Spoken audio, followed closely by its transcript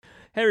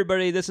Hey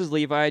everybody, this is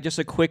Levi. Just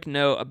a quick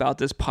note about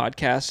this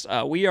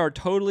podcast. We are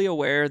totally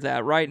aware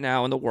that right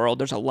now in the world,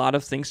 there's a lot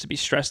of things to be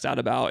stressed out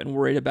about and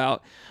worried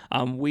about.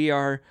 We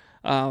are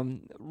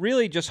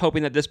really just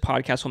hoping that this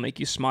podcast will make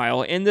you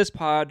smile. In this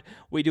pod,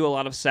 we do a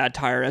lot of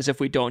satire as if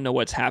we don't know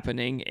what's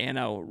happening.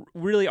 And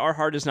really, our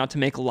heart is not to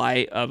make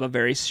light of a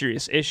very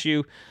serious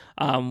issue.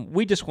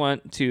 We just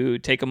want to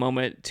take a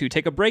moment to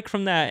take a break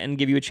from that and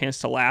give you a chance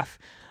to laugh.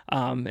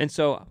 And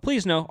so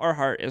please know our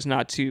heart is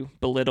not to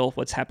belittle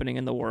what's happening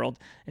in the world.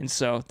 And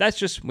so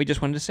we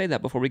just wanted to say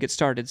that before we get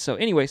started. So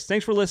anyways,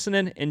 thanks for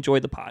listening. Enjoy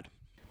the pod.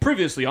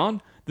 Previously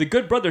on The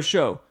Good Brothers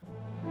Show.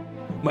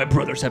 My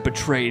brothers have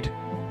betrayed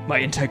my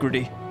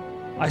integrity.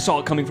 I saw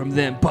it coming from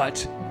them,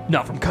 but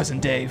not from Cousin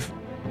Dave.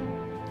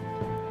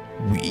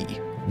 We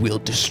will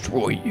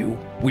destroy you.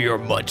 We are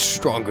much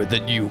stronger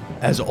than you,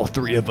 as all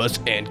three of us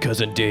and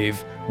Cousin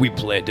Dave. We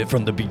planned it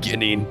from the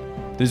beginning.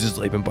 This is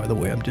Laban, by the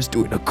way. I'm just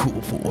doing a cool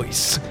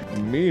voice.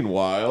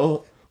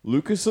 Meanwhile,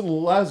 Lucas and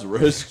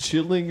Lazarus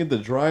chilling in the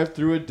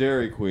drive-thru at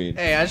Dairy Queen.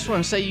 Hey, I just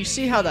want to say, you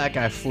see how that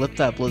guy flipped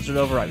that Blizzard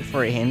over right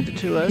before he handed it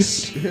to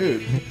us?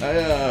 Dude,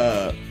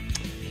 that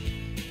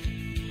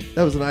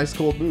was an ice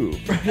cold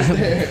move.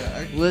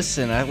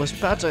 Listen, I was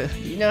about to...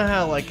 You know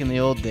how, like, in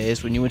the old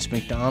days when you went to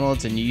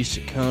McDonald's and you used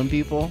to cone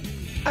people?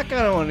 I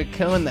kind of want to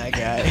cone that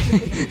guy.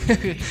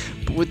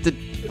 But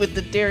with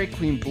the Dairy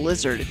Queen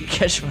Blizzard, if you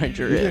catch my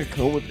drift. You're gonna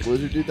cone with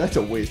Blizzard, dude? That's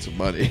a waste of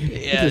money.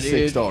 Yeah, it's a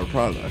dude. $6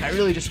 product. I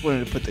really just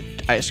wanted to put the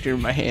ice cream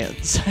in my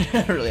hands.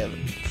 I really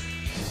haven't.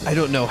 I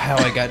don't know how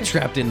I got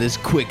trapped in this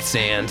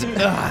quicksand.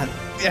 God,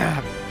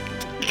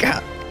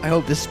 I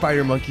hope this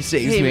spider monkey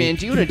saves Hey, me. man,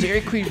 do you want a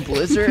Dairy Queen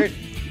Blizzard?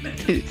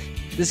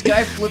 This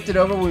guy flipped it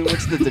over when we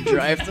went to the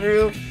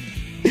drive-thru.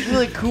 It's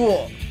really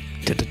cool.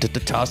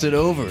 Toss it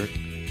over.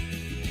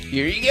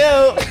 Here you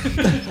go.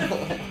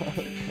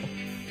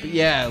 But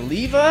yeah,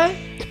 Levi,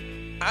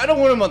 I don't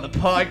want him on the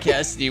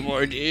podcast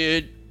anymore,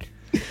 dude.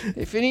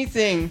 If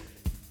anything,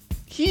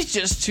 he's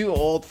just too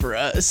old for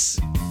us.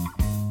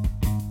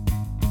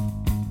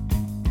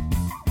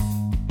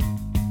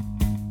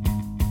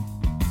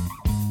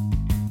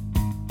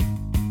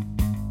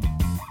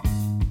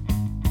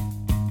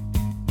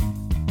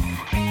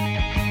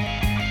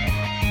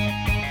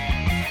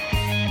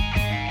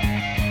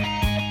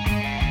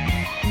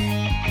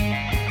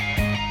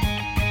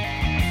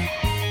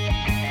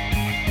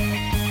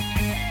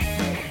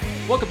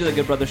 Welcome to The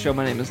Good Brothers Show.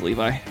 My name is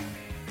Levi.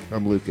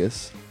 I'm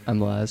Lucas. I'm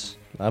Laz.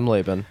 I'm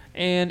Laban.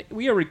 And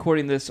we are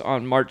recording this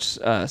on March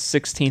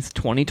 16th,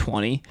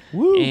 2020.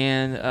 Woo.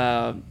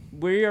 And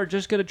we are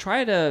just going to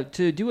try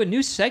to do a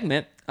new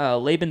segment.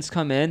 Laban's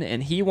come in,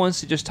 and he wants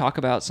to just talk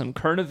about some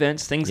current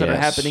events, things that are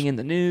Yes. happening in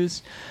the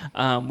news.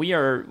 We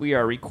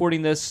are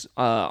recording this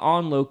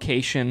on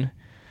location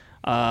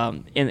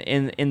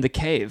in the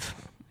cave.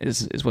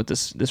 Is what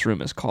this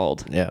room is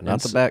called. Yeah,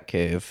 not the Bat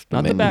Cave.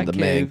 Not the Bat the Cave.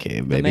 Man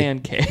Cave, baby. The Man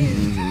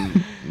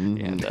Cave.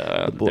 And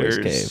The boys' there's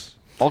cave.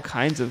 all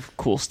kinds of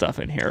cool stuff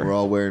in here. We're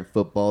all wearing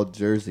football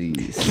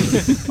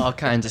jerseys. All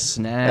kinds of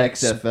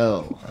snacks.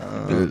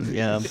 XFL.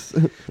 Yeah.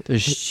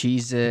 There's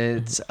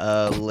Cheez-Its,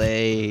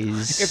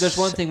 Lay's. If there's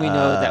one thing we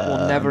know that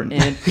will never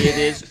end, it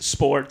is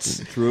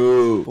sports.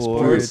 True.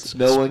 Sports.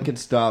 No one can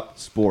stop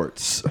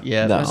sports.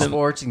 Yeah, No.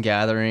 sports and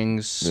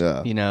gatherings.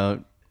 Yeah. You know,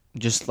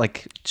 just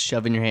like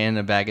shoving your hand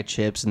in a bag of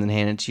chips and then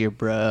handing it to your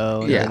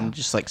bro. Yeah. And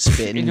just like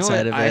spitting You know inside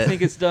what? of it. I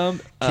think it's dumb.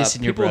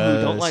 Kissing your people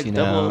who don't bros, like you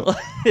double,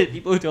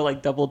 people who don't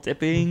like double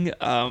dipping.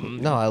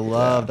 No, I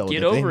love double Get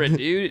dipping. over it,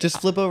 dude.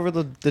 Just flip over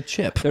the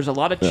chip. There's a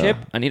lot of chip.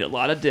 I need a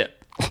lot of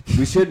dip.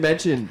 We should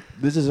mention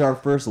this is our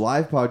first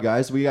live pod,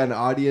 guys. We got an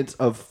audience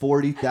of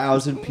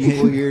 40,000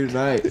 people here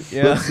tonight.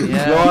 Yeah.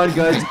 Yeah. Go on,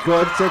 guys. Go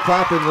on, start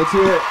clapping. Let's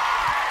hear it.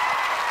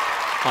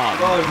 Go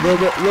on, a little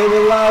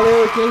bit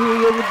louder. Can you hear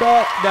you in the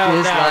back? Now, Get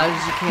as loud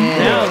as you can.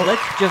 now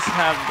let's just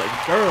have the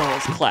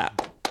girls clap.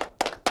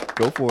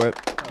 Go for it.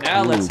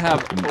 Now let's have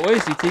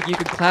boys. You think you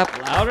can clap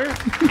louder?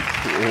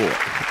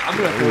 I'm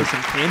gonna throw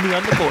some candy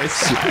on the boys'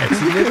 side.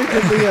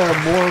 Significantly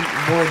more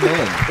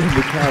men in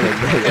the crowd.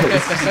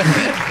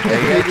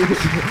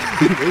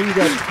 Maybe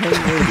that's 10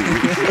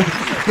 ladies.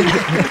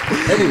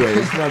 Anyway,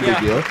 it's not a big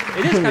deal.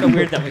 It is kind of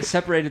weird that we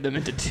separated them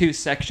into two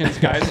sections,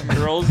 guys and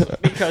girls,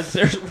 because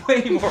there's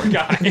way more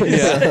guys.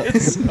 Yeah.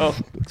 So,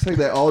 Looks like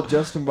they all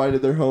just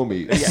invited their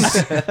homies.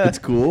 Yeah. That's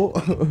cool.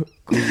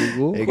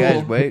 cool. Hey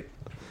guys, wait.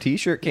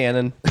 T-shirt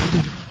cannon.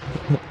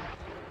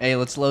 Hey,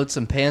 let's load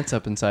some pants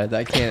up inside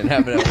that cannon.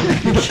 Have it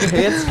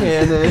Pants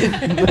cannon.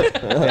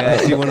 Yeah, I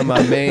see one of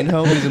my main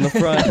homies in the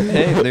front.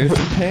 Hey, there's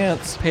some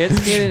pants.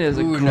 Pants Cannon is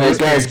a Ooh, great nice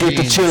Guys, get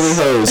the chili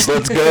hose.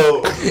 Let's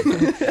go.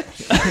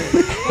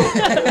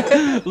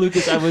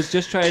 Lucas, I was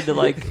just trying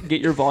to get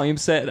your volume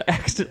set, and I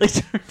accidentally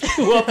turned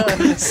you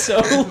up so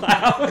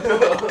loud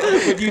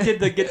when you did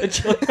the get the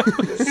chili.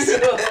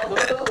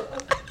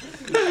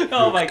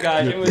 Oh my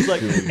gosh, it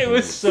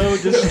was so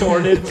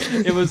distorted.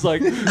 It was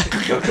like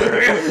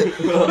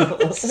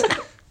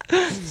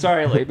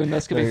Sorry, Laban.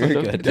 That's gonna be fun.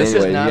 You're to- good. This is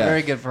Anyway, not yeah.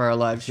 very good for our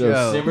live So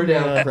show. simmer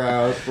down,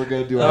 crowd. We're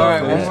gonna do All our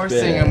right, one first more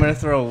bit. thing. I'm gonna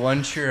throw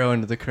one churro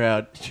into the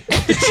crowd.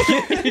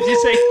 Did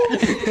you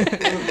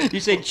say? You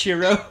say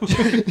churro?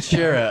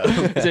 Churro.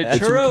 Is it That's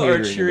some churro or catering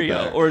in the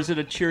Cheerio, back. or is it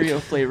a Cheerio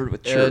flavored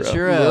with churro?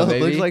 Churro, Well, it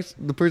baby. looks like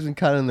the person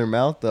cut in their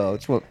mouth though.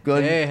 It's what go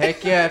ahead. Hey,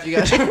 heck yeah! If you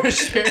guys want to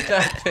share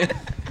that thing.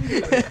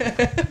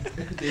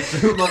 They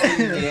threw them up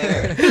in the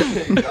air.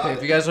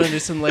 If you guys want to do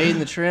some Lady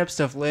and the Tramp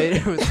stuff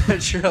later with that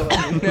churro,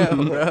 let me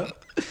know, bro.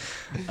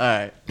 All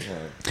right.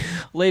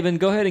 Laban,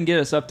 go ahead and get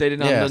us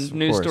updated on Yes, the of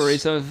news course.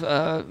 stories of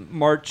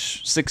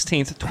March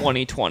 16th,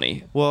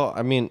 2020. Well,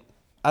 I mean,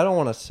 I don't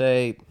want to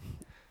say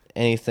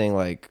anything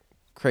like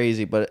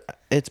crazy, but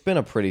it's been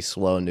a pretty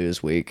slow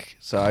news week.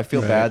 So I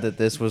feel bad that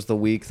this was the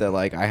week that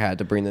like I had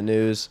to bring the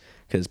news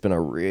because it's been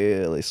a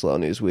really slow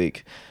news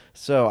week.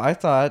 So I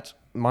thought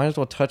might as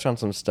well touch on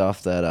some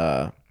stuff that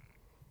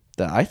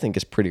that I think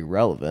is pretty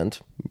relevant,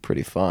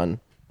 pretty fun.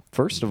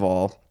 First of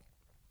all,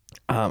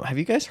 have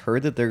you guys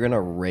heard that they're gonna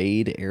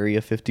raid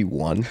Area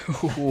 51?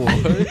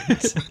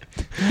 What?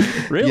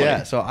 Really?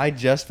 Yeah, so I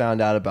just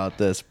found out about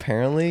this.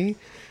 Apparently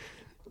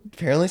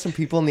some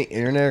people on the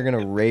internet are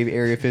gonna raid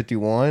Area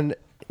 51.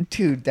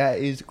 Dude, that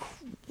is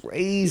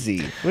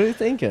crazy. What are you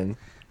thinking?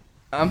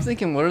 I'm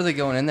thinking, what are they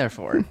going in there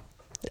for?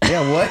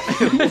 Yeah,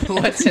 what?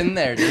 What's in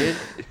there, dude?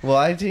 Well,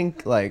 I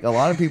think like a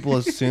lot of people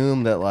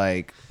assume that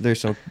like there's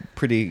some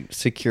pretty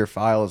secure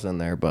files in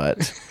there,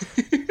 but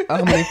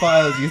how many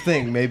files do you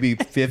think? Maybe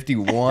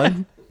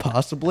 51,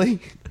 possibly.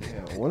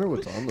 Yeah, I wonder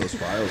what's on those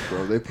files,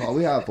 bro. They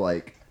probably have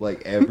like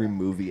every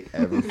movie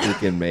ever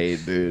freaking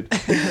made, dude.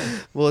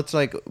 Well, it's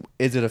like,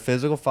 is it a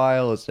physical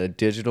file? Is it a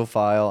digital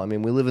file? I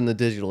mean, we live in the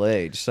digital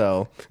age,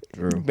 so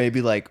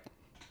maybe like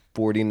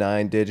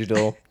 49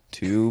 digital,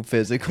 2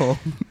 physical.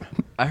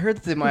 I heard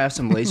that they might have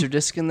some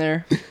Laserdisc in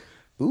there.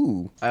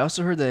 Ooh, I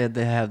also heard that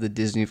they have the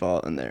Disney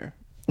Vault in there.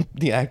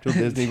 the actual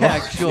Disney The vault.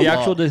 actual The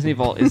actual vault. Disney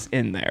Vault is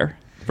in there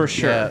for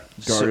sure. Yeah,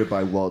 Guarded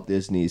by Walt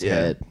Disney's Yeah.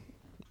 head.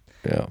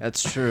 Yeah.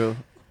 that's true.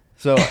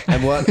 So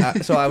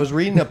so I was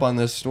reading up on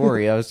this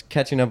story. I was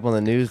catching up on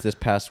the news this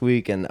past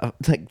week, and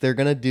like they're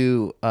gonna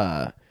do.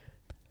 Let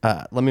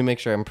me make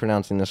sure I'm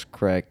pronouncing this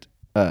correct.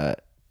 Narita.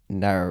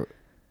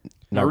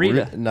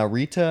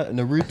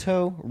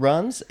 Naruto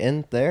runs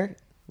in there.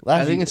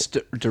 I think it's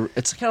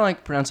it's kind of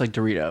like pronounced like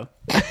Dorito.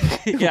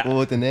 Yeah. well,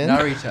 with an N.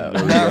 Naruto.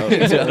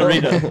 Dorito.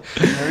 Naruto.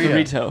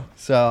 Dorito.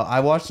 So I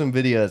watched some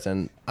videos,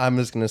 and I'm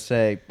just gonna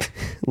say, it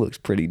looks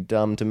pretty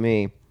dumb to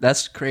me.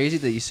 That's crazy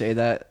that you say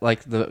that.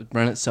 Like the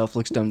run itself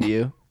looks dumb to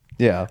you.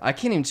 Yeah. I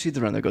can't even see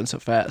the run. They're going so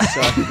fast.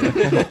 So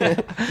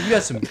you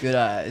got some good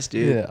eyes,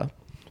 dude. Yeah.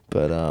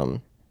 But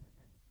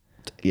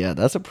yeah,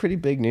 that's a pretty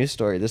big news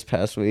story this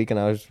past week, and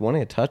I was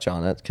wanting to touch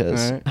on it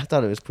because Alright. I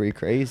thought it was pretty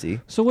crazy.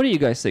 So what do you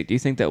guys think? Do you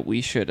think that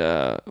we should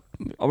are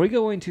we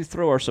going to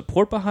throw our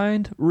support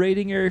behind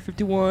raiding Area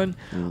 51?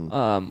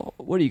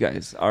 What do you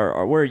guys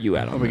are where are you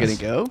at on Are we this?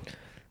 gonna go?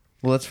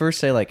 Well, let's first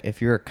say, like, if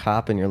you're a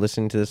cop and you're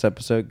listening to this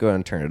episode, go ahead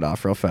and turn it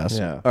off real fast.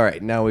 Yeah. All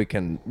right, now we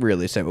can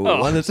really say what we Oh,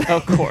 want to say.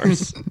 of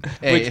course.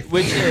 Hey.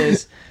 which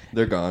is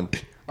They're gone.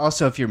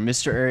 Also, if you're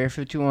Mr. Area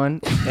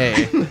 51,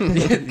 hey,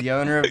 the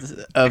owner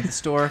of the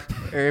store,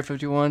 Area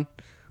 51,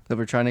 that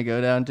we're trying to go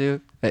down to,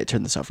 hey,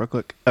 turn this off real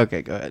quick.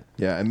 Okay, go ahead.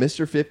 Yeah, and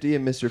Mr. 50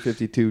 and Mr.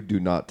 52 do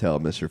not tell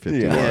Mr.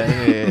 51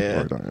 Yeah.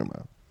 what we're talking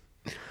about.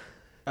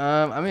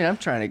 I mean, I'm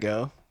trying to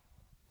go.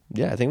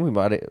 Yeah, I think we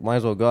might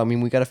as well go. I mean,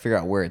 we got to figure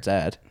out where it's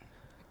at.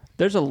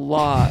 there's a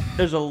lot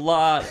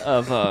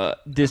of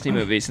Disney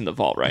movies in the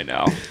vault right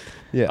now.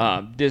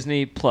 Yeah.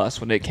 Disney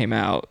Plus when it came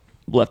out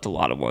left a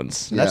lot of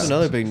ones. That's Yeah.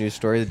 another big news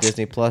story. The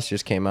Disney Plus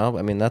just came out.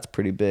 I mean, that's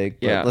pretty big.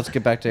 But Yeah. let's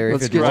get back to Area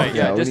Let's 51. get Right,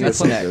 yeah, we Disney need What's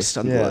to Plus. next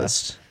on Yeah. the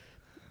list?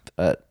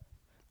 But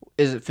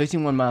Is it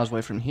 51 miles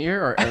away from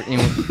here, or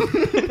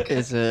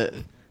is it?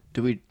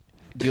 Do you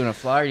want to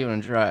fly or do you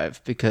want to drive?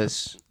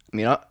 Because I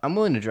mean, I'm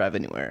willing to drive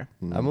anywhere.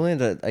 I'm willing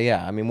to,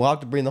 yeah, I mean, we'll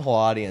have to bring the whole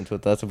audience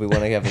with us if we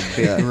want to have a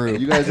big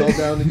group. You guys all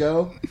down to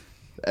go?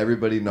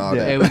 Everybody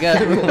nodded. Hey, we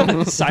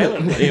got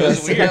Silently, it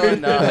was weird.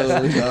 Silent nod.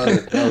 Everybody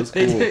nodded. That was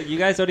cool. You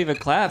guys don't even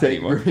clap Take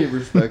anymore. very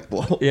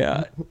respectful.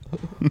 Yeah,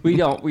 we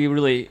don't. We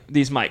really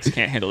these mics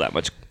can't handle that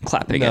much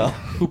clapping No. and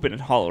hooping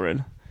and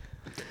hollering.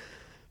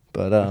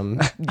 But,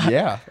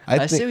 yeah. I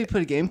think say we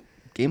put a game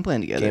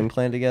plan together. game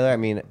plan together. I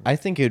mean, I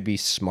think it would be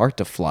smart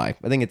to fly.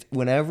 I think it's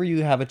whenever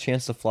you have a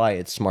chance to fly,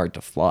 it's smart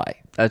to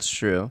fly. That's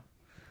true.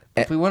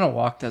 If we want to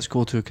walk, that's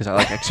cool too, because I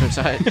like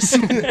exercise.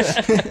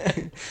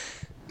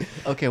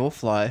 Okay, we'll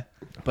fly,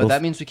 but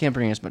that means we can't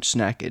bring as much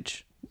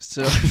snackage.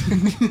 So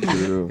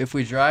True. if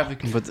we drive, we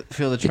can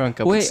fill the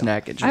trunk up Wait, with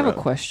snackage. I have a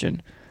bro.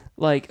 question.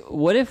 Like,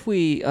 what if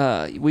we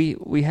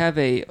have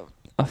a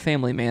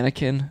family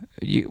mannequin?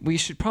 We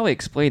should probably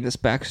explain this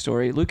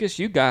backstory. Lucas,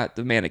 you got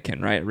the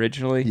mannequin right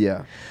originally.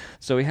 Yeah.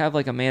 So we have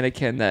like a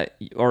mannequin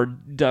or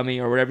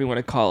dummy or whatever you want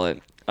to call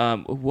it.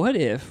 What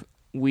if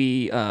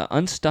we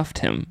unstuffed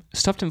him,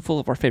 stuffed him full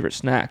of our favorite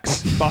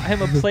snacks, bought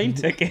him a plane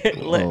ticket,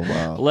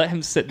 wow. let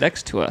him sit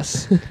next to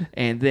us,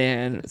 and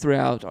then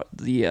throughout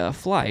the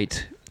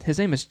flight, his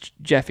name is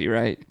Jeffy,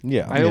 right?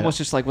 Yeah. I almost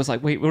just was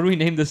like, wait, what do we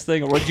name this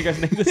thing? Or what did you guys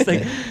name this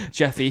thing?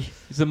 Jeffy.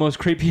 He's the most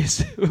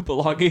creepiest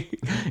belonging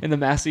in the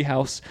Massey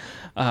house.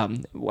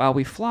 While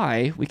we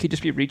fly, we could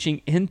just be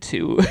reaching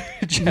into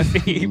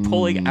Jeffy,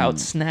 pulling out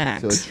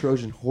snacks. So a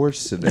Trojan horse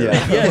scenario.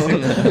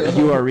 Yes,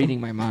 you are reading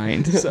my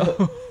mind.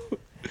 So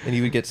And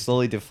you would get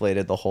slowly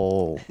deflated the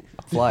whole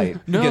flight.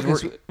 no,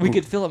 Because because we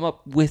could fill him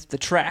up with the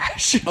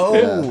trash.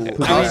 Oh.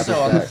 Also,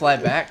 on the fly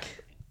back,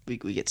 we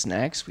get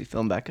snacks. We fill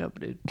them back up,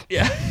 dude.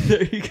 Yeah,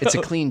 there you go. It's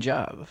a clean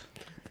job.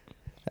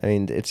 I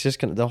mean, it's just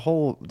gonna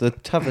the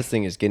toughest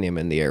thing is getting him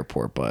in the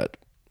airport, but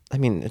I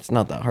mean, it's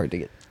not that hard to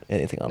get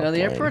anything on No, a the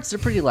plane. airports, they're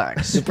pretty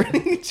lax.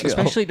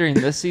 Especially during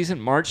this season,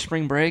 March,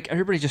 spring break,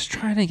 everybody's just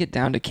trying to get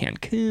down to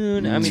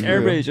Cancun. I mean,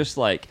 everybody's just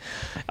like,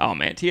 oh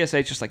man,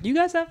 TSA's just like, you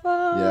guys have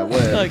fun. Yeah,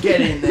 what? Like,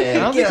 Get in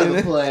there. Get on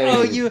the plane.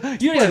 Oh, you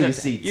don't your even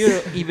seats. you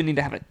don't even need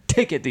to have a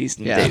ticket these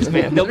Yeah. days,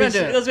 man. They're Nobody's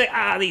not doing- they'll be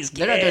like, these kids.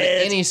 They're not doing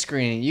any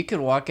screening. You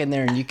could walk in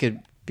there and you could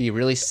be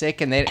really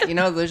sick, and they'll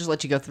just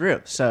let you go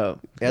through. So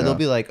Yeah, they'll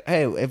be like,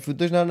 hey, if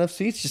there's not enough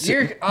seats, just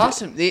you're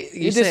awesome.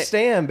 You just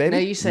stand, baby. No,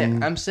 you say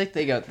I'm sick.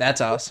 They go,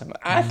 that's awesome.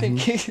 I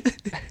think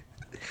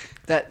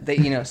that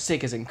they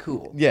sick isn't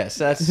cool. Yes,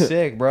 that's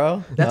sick,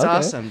 bro. That's Okay.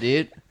 awesome,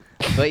 dude.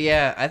 But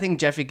yeah, I think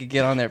Jeffy could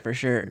get on there for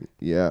sure.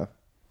 Yeah.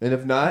 And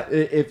if not,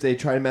 if they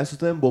try to mess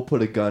with him, we'll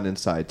put a gun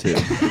inside too.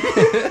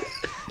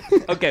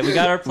 Okay, we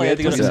got our plan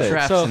to go put some to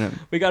traps so in him.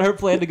 we got our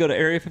plan to go to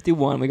Area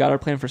 51. We got our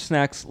plan for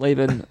snacks.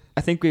 Laban,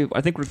 I think we're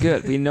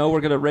good. We know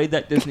we're gonna raid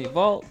that Disney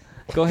vault.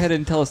 Go ahead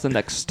and tell us the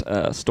next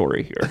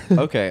story here.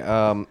 Okay,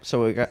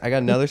 so I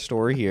got another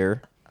story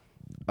here.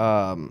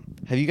 Have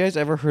you guys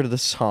ever heard of the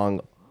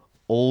song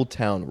 "Old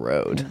Town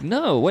Road"?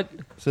 No, what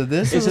So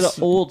this is it? is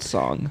An old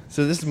song?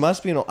 So this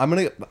must be an.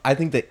 I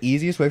think the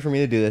easiest way for me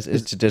to do this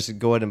is to just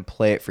go ahead and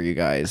play it for you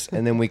guys,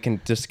 and then we can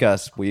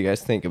discuss what you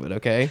guys think of it.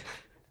 Okay,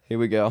 here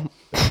we go.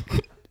 My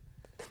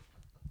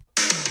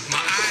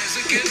eyes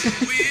are getting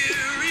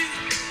weary.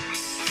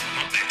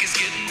 My back is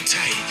getting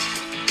tight.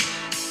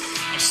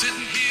 I'm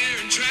sitting here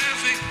in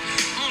traffic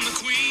on the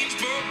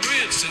Queensboro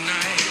Bridge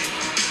tonight.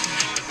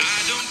 But I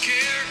don't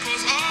care,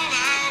 'cause all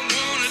I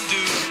wanna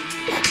do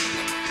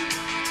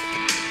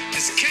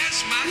is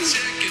cash my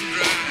check and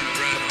drive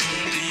right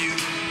home to you.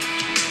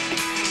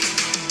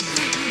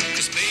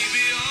 'Cause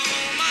baby,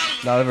 all my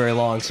life Not a very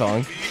long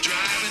song. be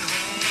driving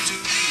home to you.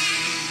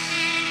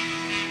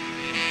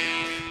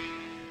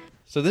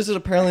 So this is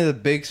apparently the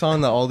big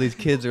song that all these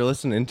kids are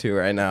listening to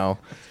right now.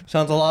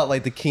 Sounds a lot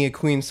like the King of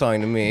Queens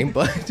song to me,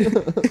 but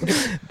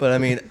but I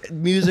mean,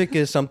 music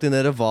is something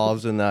that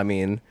evolves, and I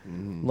mean,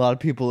 a lot of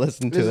people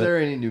listen to Is it. there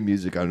any new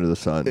music under the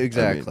sun?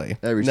 Exactly.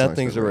 every song's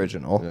Nothing's different.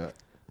 original. Yeah.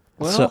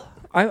 Well, So-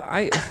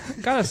 I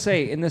gotta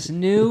say, in this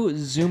new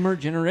Zoomer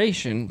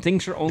generation,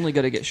 things are only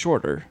gonna get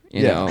shorter.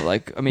 You Yeah. know,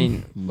 like I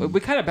mean, we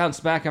kind of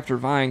bounced back after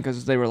Vine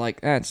because they were like,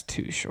 "That's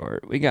too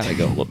short. We gotta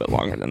go a little bit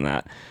longer than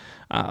that."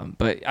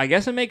 But I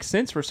guess it makes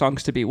sense for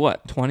songs to be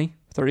what 20,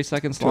 30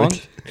 seconds long.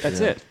 That's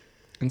it.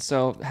 And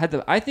so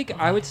I think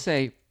I would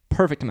say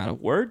perfect amount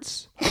of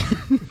words,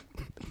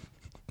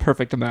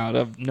 perfect amount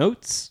of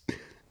notes.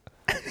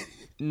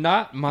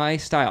 Not my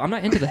style. I'm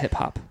not into the hip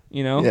hop.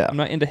 You know, Yeah. I'm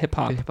not into hip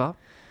hop. Hip hop.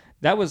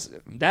 That was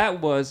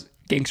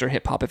gangster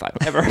hip hop if I've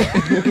ever.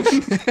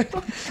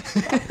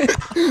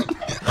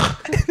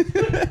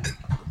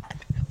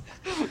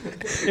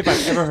 if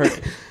I've ever heard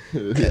it.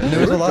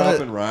 There's a lot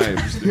Dropping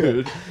rhymes,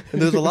 dude.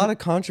 And there's a lot of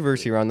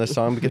controversy around this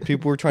song because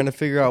people were trying to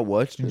figure out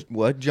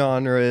what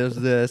genre is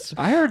this.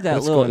 I heard that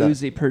What's Lil going on?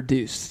 Uzi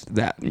produced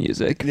that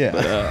music.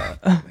 Yeah.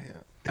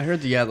 I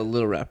heard the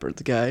little rapper,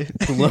 the guy,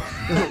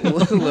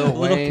 Lil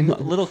Wayne.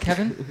 Little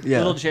Kevin? Yeah,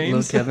 Little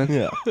James? Lil Kevin.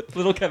 Yeah.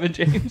 Little Kevin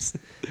James?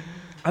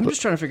 I'm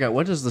just trying to figure out,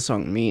 what does the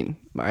song mean?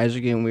 My eyes are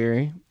getting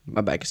weary.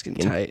 My back is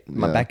getting tight.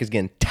 My Yeah. back is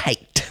getting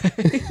tight.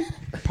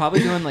 Probably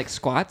doing like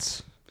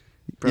squats.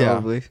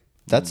 Probably.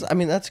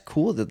 That's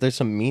cool that there's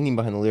some meaning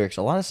behind the lyrics.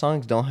 A lot of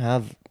songs don't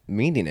have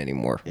meaning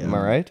anymore. Am I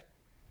right?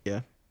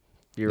 Yeah.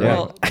 You're Yeah. right.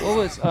 Well, what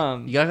was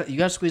You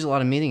gotta squeeze a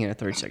lot of meaning in a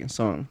 30-second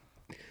song.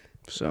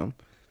 So,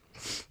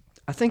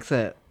 I think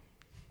that,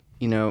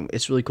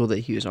 it's really cool that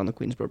he was on the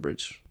Queensboro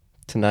Bridge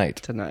Tonight.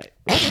 tonight.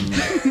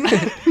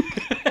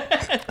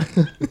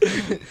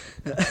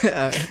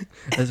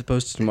 As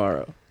opposed to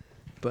tomorrow.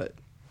 But,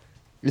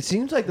 It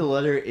seems like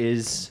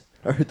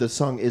the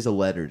song is a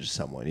letter to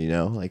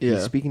someone, Like Yeah.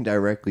 he's speaking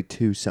directly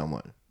to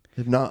someone,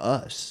 if not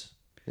us,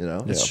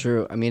 it's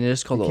true. I mean, it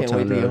is called He Old can't wait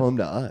Town to get Road. home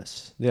to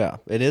us. Yeah,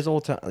 it is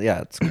Old Town.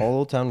 Yeah, it's called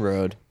Old Town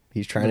Road.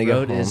 He's trying The to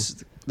road go home.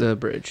 is the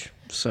bridge.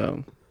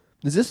 So,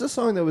 Is this the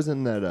song that was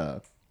in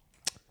that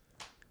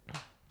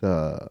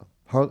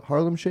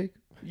Harlem Shake?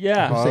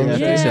 Yeah. Harlem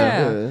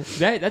Yeah. Shake.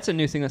 Yeah. That's a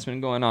new thing that's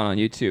been going on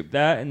YouTube.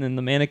 That and then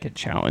the mannequin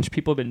challenge.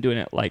 People have been doing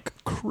it like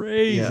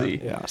crazy.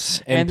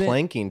 Yes, And and then-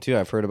 planking too.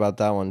 I've heard about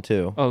that one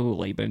too. Oh,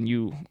 Laban,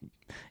 you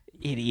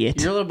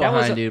idiot. You're a little That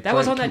was- behind, dude. That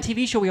was on that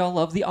TV show we all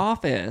love, The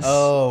Office.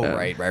 Oh,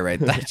 right.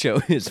 That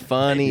show is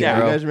funny, Yeah.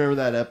 You bro. guys remember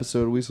that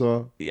episode we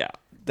saw? Yeah.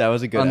 That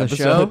was a good On the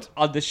episode. show?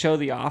 On the show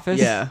The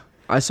Office? yeah,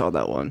 I saw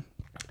that one.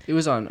 It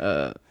was on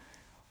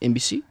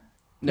NBC?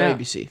 No, Now-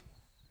 ABC.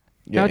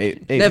 Yeah, Now-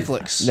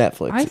 Netflix.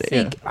 Netflix. I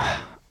think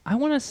I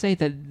want to say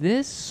that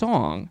this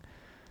song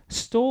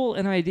stole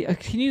an idea.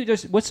 Can you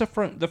just what's the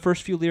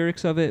first few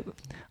lyrics of it?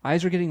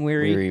 Eyes are getting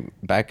weary. Weary,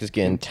 back is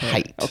getting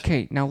tight.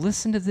 Okay, now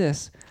listen to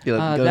this. Yeah,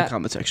 go to the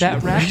comment section.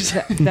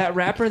 That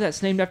rapper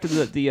that's named after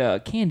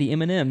the candy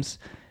M&Ms.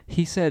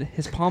 He said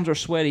his palms are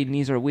sweaty,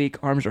 knees are weak,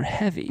 arms are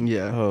heavy.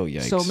 Yeah. Oh,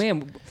 yikes. So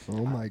man,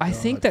 Oh my god. I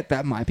think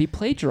that might be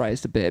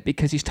plagiarized a bit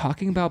because he's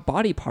talking about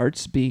body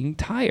parts being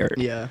tired.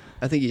 Yeah.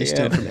 I think he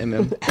stole from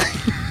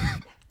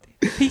MM.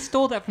 He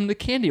stole that from the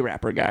candy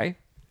rapper guy.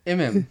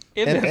 MM.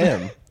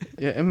 MM.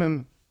 Yeah,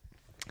 MM.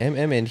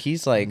 MM, and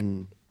he's like,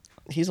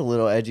 he's a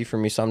little edgy for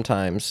me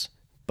sometimes.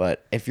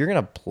 But if you're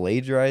gonna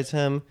plagiarize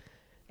him,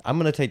 I'm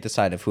gonna take the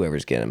side of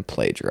whoever's getting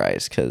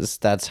plagiarized because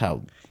that's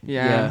how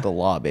Yeah. the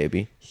law,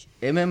 baby.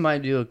 MM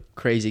might do a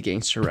crazy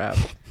gangster rap.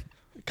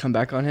 Come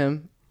back on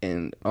him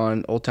and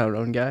on Old Town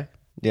Road guy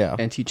Yeah,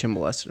 and teach him a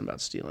lesson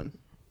about stealing.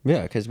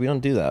 yeah, because we don't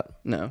do that.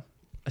 No.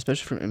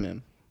 Especially from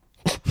MM.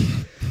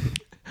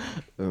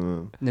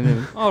 Um,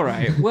 All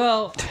right.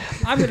 Well,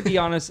 I'm going to be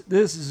honest.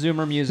 This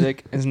Zoomer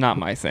music is not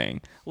my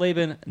thing.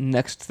 Laban,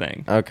 next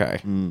thing.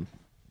 Okay.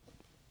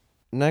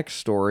 Next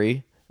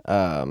story.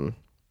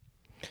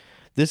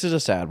 This is a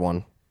sad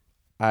one.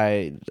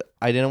 I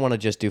didn't want to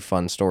just do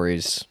fun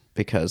stories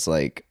because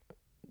like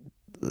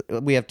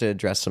we have to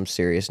address some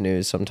serious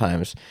news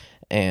sometimes,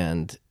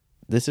 and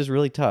this is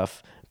really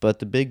tough. But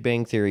The Big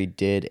Bang Theory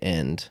did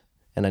end,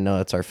 and I know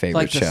that's our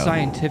favorite Like the show.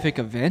 scientific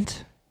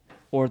event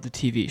or the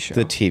TV show?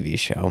 The TV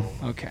show.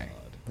 Okay.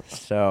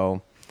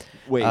 So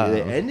wait,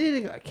 it ended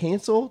and got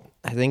canceled?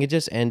 I think it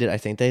just ended. I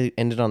think they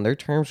ended on their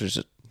terms, which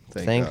is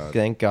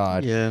thank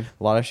God. Yeah.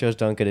 A lot of shows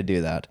don't get to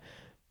do that.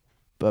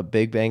 But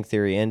Big Bang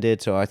Theory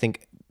ended, so I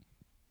think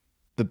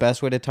the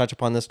best way to touch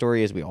upon this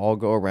story is we all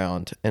go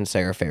around and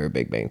say our favorite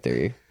Big Bang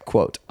Theory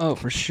quote. Oh,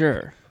 for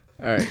sure.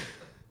 All right.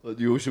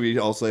 Should we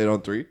all say it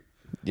on 3?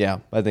 Yeah,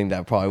 I think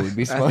that probably would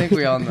be smart. I think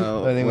we all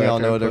know. I think we all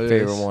know what our everybody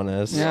favorite is. one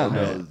is. Yeah.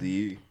 No,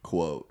 the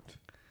quote.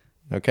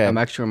 Okay. I'm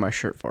actually wearing my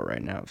shirt for it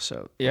right now.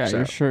 So Yeah, so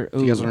your shirt.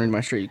 If you guys Ooh. want to read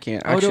my shirt, you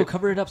can't. Oh, no,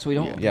 cover it up so we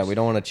don't. Yeah, we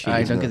don't want to cheat.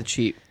 I don't get to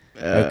cheat.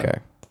 Okay.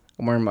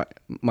 I'm wearing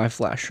my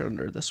flash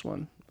under this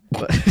one.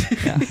 But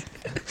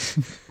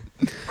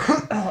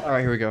all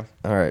right, here we go.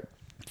 All right.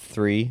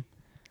 3,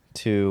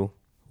 2,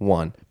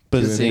 1.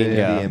 Infinity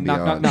Bazinga. and Knock,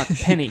 knock, beyond. knock.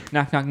 Penny.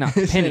 Knock, knock, knock.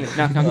 Penny.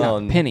 Knock, knock, Oh,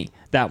 knock. Penny.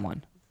 That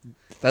one.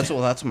 That's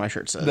what my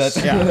shirt says.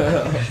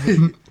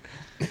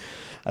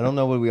 I don't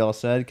know what we all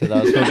said because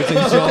I was focusing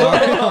so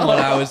hard on what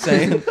I was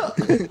saying.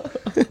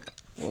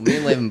 Well, me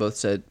and Laven both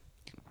said.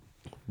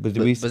 But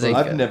did we Bazinga.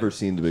 I've never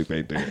seen The Big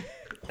Bang Theory.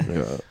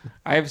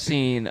 I have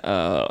seen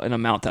an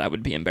amount that I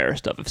would be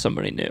embarrassed of if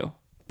somebody knew,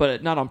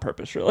 but not on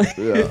purpose, really.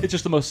 Yeah. It's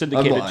just the most I'm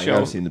syndicated lying. show.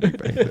 I've seen The Big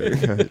Bang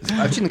Theory.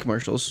 I've seen the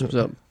commercials,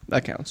 so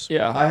that counts.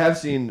 Yeah. I have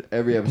seen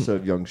every episode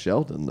of Young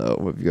Sheldon,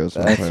 though, if you guys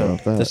want to find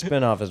out the that.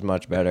 spinoff is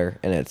much better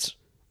and it's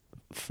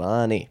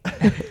funny.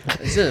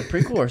 Is it a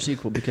prequel or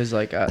sequel? Because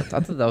like I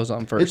thought that was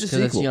on first It's a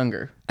because it's sequel.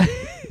 younger.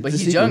 But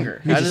he's sequel.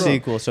 younger. It's How a does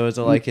sequel, so is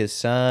it like his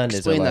son?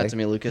 explain is it like, that to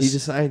me, Lucas? He's a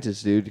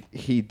scientist, dude.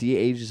 He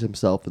de-ages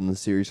himself in the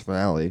series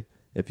finale.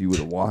 If you would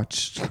have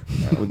watched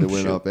when they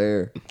went up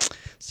air.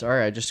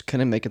 Sorry, I just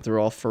couldn't make it through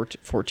all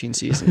 14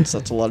 seasons.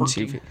 That's a lot of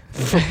TV.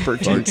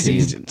 14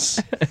 seasons.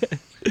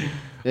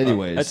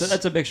 Anyways.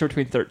 That's a mixture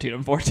between 13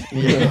 and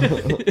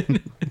 14.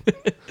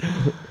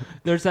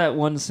 There's that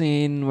one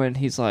scene when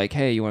he's like,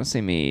 hey, you want to see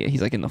me?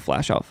 He's like in the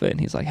Flash outfit, and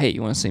he's like, hey,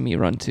 you want to see me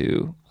run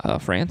to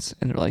France?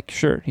 And they're like,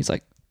 sure. He's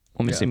like,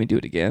 want me to see me do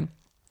it again?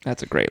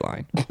 That's a great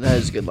line. That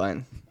is a good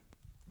line.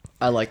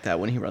 I like that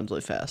when he runs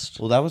really fast.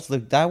 Well, that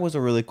was a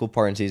really cool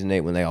part in season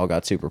 8 when they all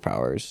got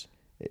superpowers.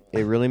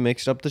 It really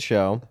mixed up the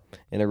show,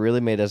 and it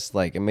really made us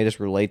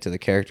relate to the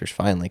characters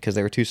finally because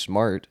they were too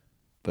smart.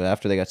 But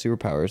after they got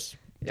superpowers,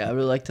 Yeah, I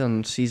really liked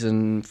on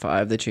season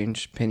 5 they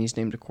changed Penny's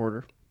name to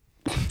Quarter.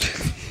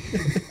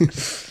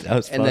 that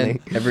was And funny.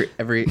 then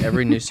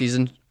every new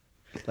season,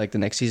 like the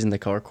next season, they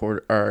color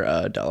quarter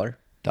or dollar.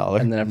 Dollar.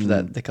 And then after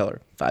that, they color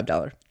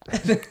 $5.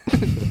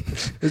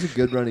 It's a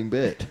good running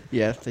bit.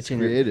 Yeah, they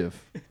change it,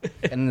 Creative.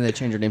 and then they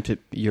change her name to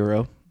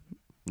Euro,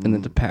 and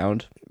then to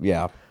Pound.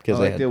 Yeah, I because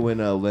like it when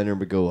Leonard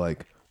would go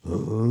like,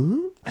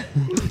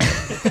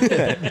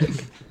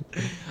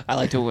 I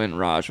liked it when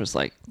Raj was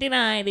like, did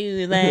I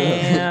do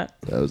that?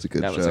 that was a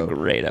good That show. was a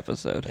great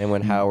episode. and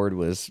when Howard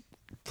was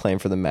playing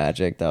for the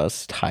Magic, that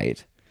was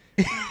tight.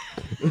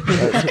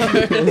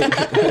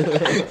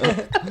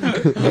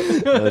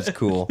 That was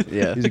cool.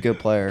 Yeah. He's a good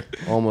player.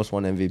 Almost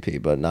won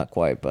MVP, but not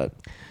quite. But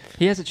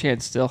He has a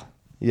chance still.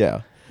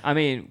 yeah, I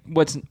mean,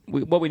 what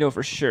we know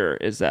for sure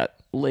is that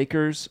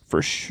Lakers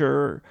for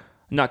sure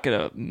not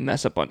gonna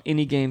mess up on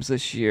any games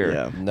this year.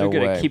 Yeah, no They're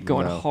gonna way, keep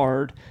going no.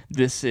 hard.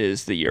 This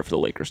is the year for the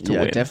Lakers to Yeah,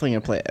 win. definitely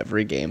gonna play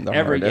every game. The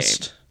Every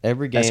hardest.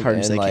 every game As hard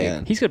as and they like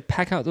can. He's gonna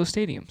pack out those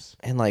stadiums.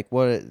 and like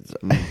what is,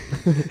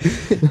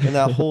 and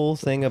that whole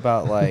thing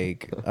about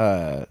like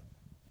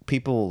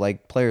people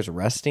like players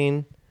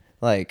resting.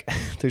 Like,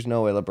 there's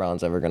no way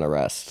LeBron's ever gonna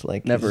rest.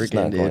 Like, Never he's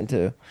again, not dude. going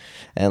to.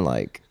 And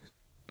like,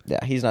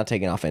 yeah, he's not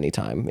taking off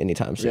anytime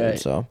soon. Right.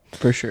 So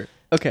For sure.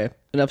 Okay,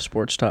 enough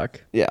sports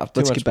talk. yeah, too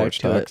Let's much get back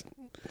sports to talk.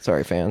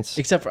 Sorry, fans.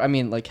 Except for, I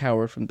mean, like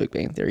Howard from Big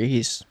Bang Theory.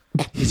 He's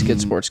a good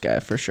sports guy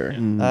for sure.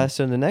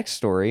 So the next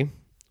story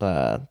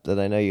that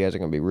I know you guys are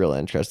going to be real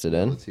interested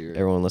in. Let's hear it.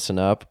 Everyone listen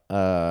up.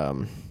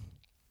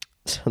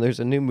 So there's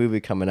a new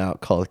movie coming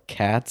out called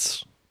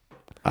Cats.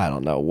 I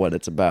don't know what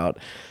it's about,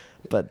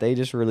 but they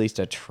just released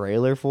a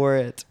trailer for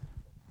it.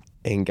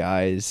 And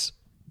guys,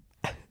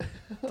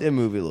 the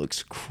movie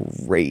looks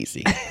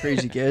crazy.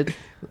 Crazy good.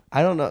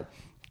 I don't know.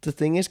 The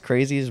thing is,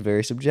 crazy is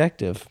very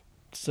subjective.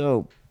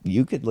 So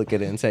you could look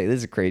at it and say,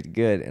 this is crazy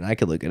good. And I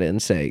could look at it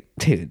and say,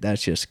 dude,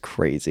 that's just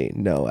crazy.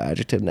 No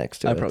adjective next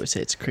to it. I'd probably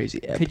say it's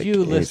crazy epic. Could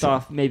you list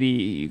off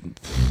maybe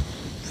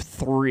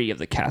 3 of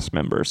the cast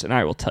members, and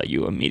I will tell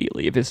you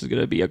immediately if this is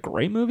going to be a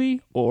great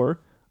movie or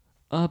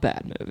a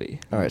bad movie.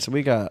 All right, so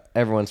we got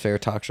everyone's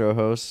favorite talk show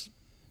host,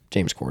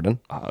 James Corden.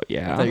 Oh, I thought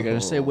yeah. you were going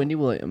to say Wendy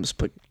Williams,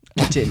 but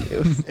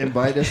continue.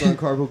 Invite us on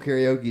carpool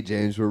karaoke,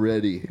 James. We're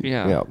ready.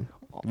 Yeah. Yeah.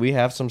 We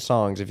have some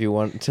songs if you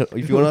want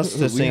us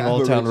to sing have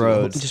Old Town originals.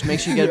 Roads. Just make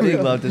sure you get a We'd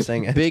big, love to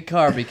sing it. big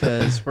car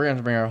because we're going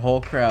to bring our whole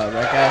crowd,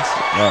 right, guys?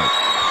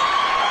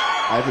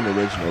 I have an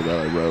original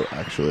that I wrote,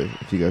 actually,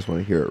 if you guys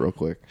want to hear it real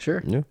quick.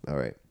 Sure. Yeah. All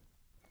right.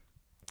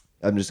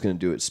 I'm just going to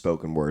do it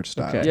spoken word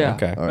style. Okay. Yeah.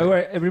 Okay. All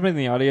right. Everybody in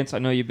the audience, I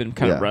know you've been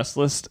kind of Yeah.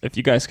 restless. If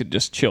you guys could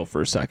just chill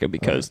for a second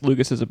because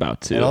Lucas is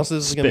about to. And also,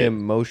 this is going to be spit.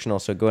 emotional,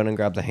 so go ahead and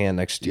grab the hand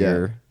next to Yeah.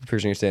 your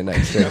person you're standing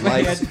next to.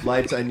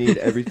 Lights, I need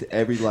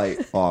every light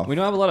off. We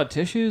don't have a lot of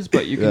tissues,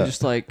 but you can Yeah.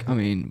 just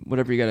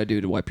whatever you got to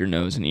do to wipe your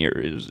nose and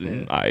ears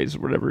and eyes,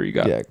 whatever you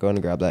got. Yeah, go ahead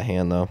and grab that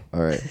hand, though.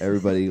 All right,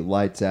 everybody,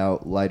 lights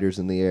out, lighters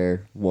in the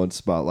air, one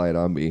spotlight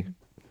on me.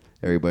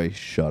 Everybody,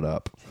 shut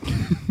up.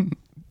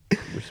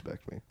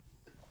 Respect me.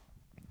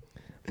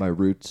 My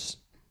roots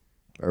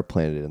are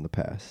planted in the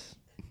past.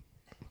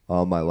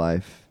 All my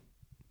life,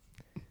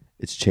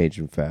 it's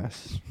changing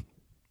fast.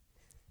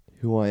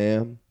 Who I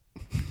am,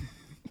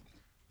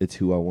 it's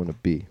who I want to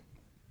be.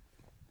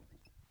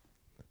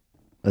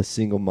 A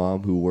single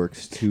mom who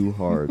works too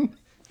hard,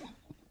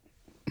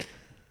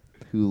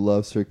 who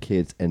loves her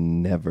kids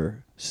and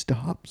never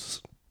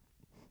stops.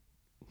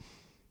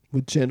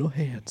 With gentle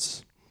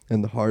hands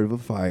and the heart of a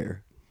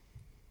fire.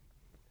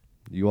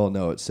 You all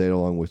know it. Say it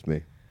along with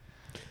me.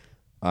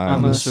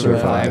 I'm a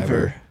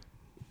survivor.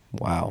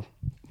 Wow.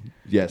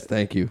 Yes,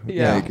 thank you.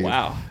 Yeah. Thank you.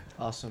 Wow.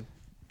 Awesome.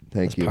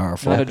 Thank you.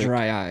 Powerful. Not a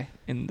dry eye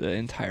in the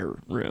entire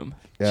room.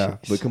 Yeah,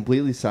 but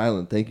completely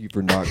silent. Thank you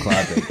for not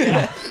clapping.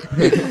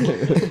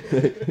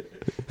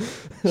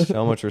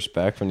 So much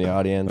respect from the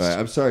audience. All right,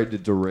 I'm sorry to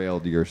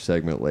derail your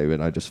segment,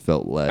 Laban. I just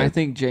felt led. I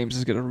think James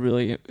is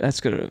gonna that's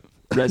gonna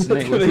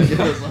resonate with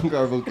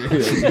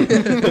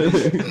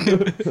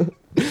him.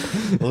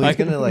 Well, he's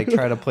gonna like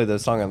try to play the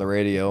song on the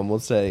radio, and we'll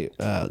say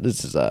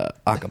this is a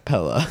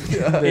acapella.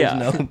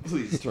 Yeah.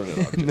 Please turn it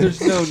off.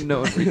 There's no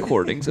known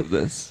recordings of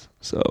this.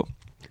 So,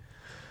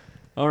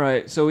 all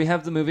right. So we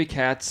have the movie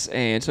Cats,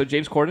 and so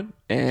James Corden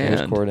and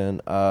James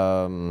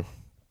Corden,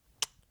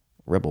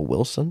 Rebel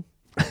Wilson,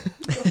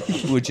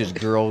 which is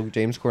girl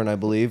James Corden, I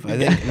believe. I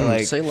think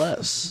like Say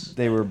less.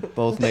 they were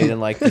both made in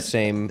like the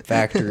same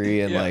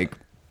factory, and like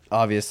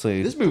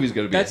obviously This movie's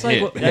gonna be That's a like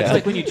hit. that's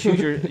like when you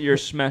choose your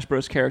Smash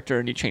Bros character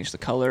and you change the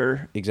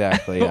color.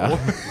 exactly, yeah.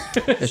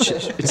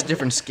 It's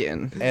different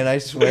skin. And I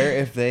swear,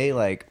 if they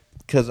like,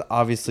 because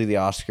obviously the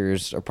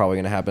Oscars are probably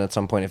going to happen at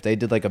some point. If they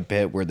did like a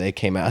bit where they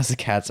came out as the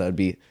cats, that would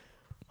be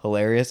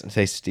hilarious. And if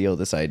they steal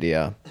this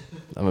idea,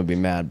 I'm going to be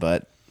mad,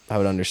 but I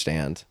would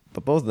understand.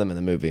 But both of them in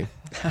the movie.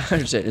 I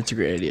understand. It's a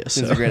great idea.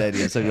 So. It's a great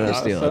idea, so you're going to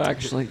steal So it.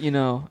 actually,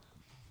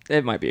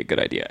 it might be a good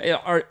idea.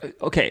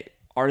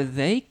 Are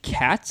they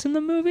cats in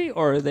the movie,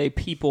 or are they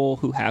people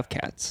who have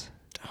cats?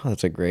 Oh,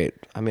 that's a great.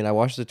 I mean, I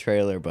watched the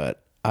trailer,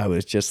 but I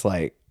was just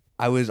like,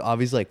 I was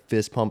obviously like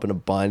fist pumping a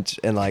bunch,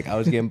 and like I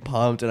was getting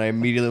pumped, and I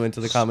immediately went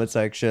to the comment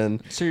section.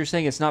 So you're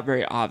saying it's not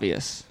very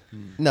obvious?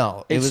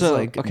 No, it was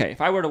like okay. If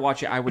I were to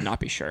watch it, I would not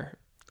be sure.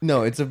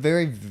 No, it's a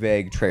very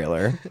vague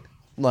trailer.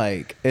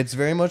 Like it's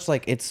very much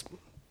like it's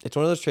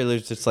one of those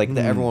trailers that's like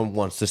that everyone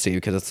wants to see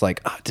because it's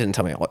like it didn't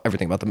tell me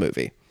everything about the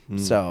movie.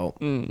 So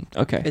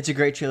Okay. It's a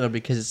great trailer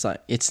because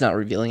it's not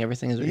revealing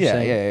everything. Is what you're Yeah,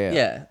 saying?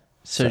 yeah.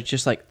 So it's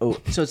just like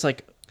so it's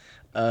like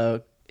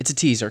it's a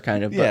teaser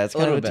kind of. yeah, but it's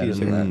kind of a little better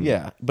teaser. than that.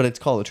 Yeah, but it's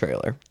called a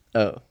trailer.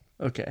 Oh,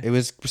 okay. It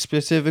was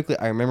specifically.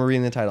 I remember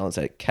reading the title and it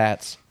said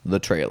 "Cats the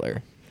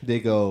Trailer." They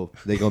go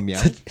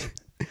meow.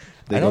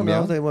 I don't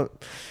know if they went.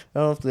 I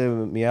don't know if they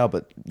went meow,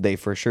 but they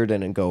for sure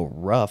didn't go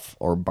rough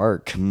or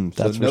bark. so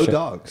for no sure.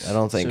 dogs. I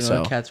don't think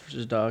so. so. Cats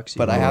versus dogs.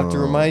 But I have to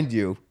remind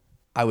you,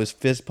 I was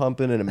fist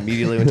pumping and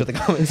immediately went to the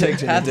comment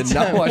section and did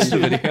not watch the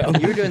video.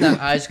 You were doing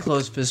that eyes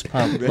closed fist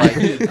pump.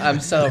 Like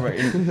I'm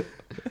celebrating.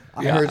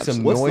 I heard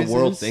some What's noises. the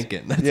world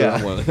thinking? That's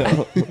Yeah. what I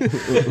want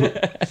to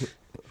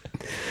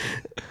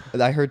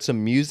know. I heard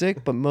some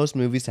music, but most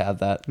movies have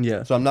that.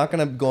 Yeah. So I'm not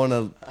gonna go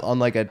on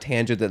like a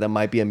tangent that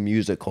might be a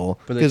musical.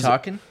 Were they 'Cause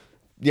talking?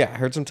 Yeah, I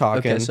heard some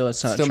talking. Okay, so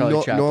it's not Some Charlie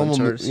Chaplin normal,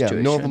 sort of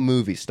situation. normal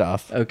movie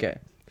stuff. Okay.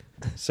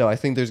 So I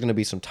think there's going to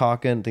be some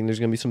talking. I think there's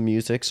going to be some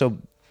music. So,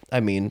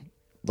 I mean,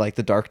 like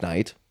The Dark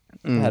Knight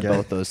had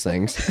both those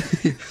things.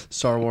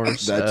 Star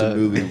Wars. That's a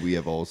movie we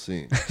have all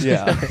seen.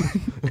 Yeah.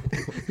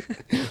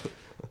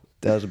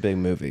 That was a big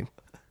movie.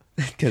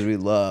 Because we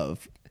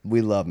love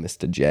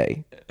Mr.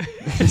 J.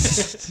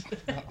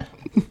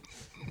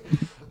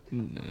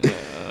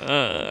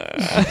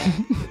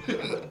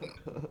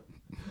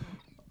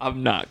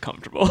 I'm not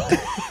comfortable.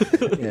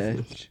 Yeah.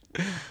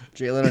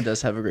 Jay Leno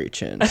does have a great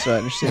chin, so I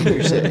understand what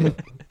you're saying.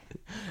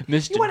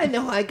 Mr. Want to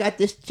know how I got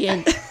this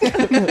chin?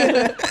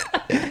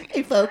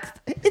 Hey, folks,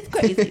 it's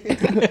crazy.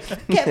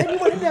 Kevin, you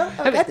want to know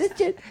how I got this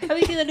chin? Have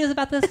you seen the news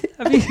about this?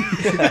 Have you...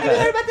 Have you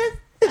heard about this?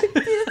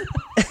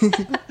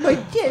 My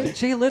chin.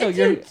 Jay Leno, It's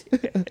you're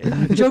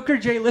huge. Joker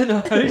Jay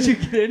Leno. How did you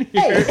get in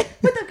here? Hey,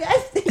 what's up,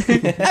 guys?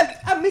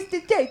 I'm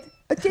Mr. J.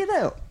 Jay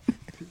Leno.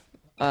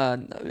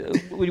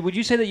 Would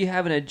you say that you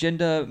have an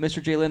agenda,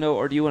 Mr. Jay Leno,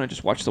 or do you want to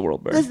just watch the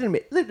world burn? Listen to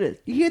me. Look at this.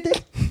 You hear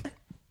this?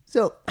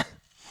 So,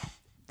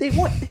 they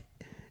want me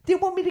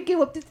to give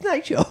up the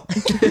Tonight Show.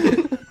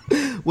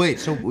 Wait,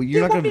 so They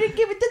you're not want going me to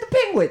give it to the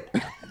Penguin.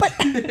 But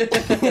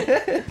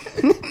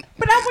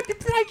I want the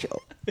Tonight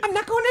Show. I'm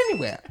not going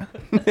anywhere.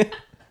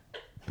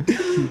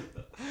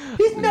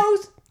 His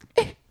nose.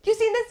 You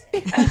seen this?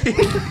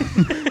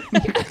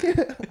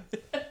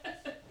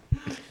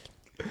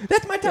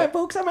 That's my time,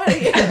 folks. I'm out of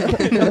here.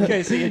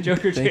 Okay, so you're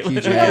Joker Jay Thank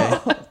you,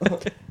 Leno.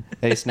 Jay.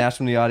 Hey, snatch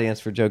from the audience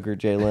for Joker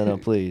Jay Leno,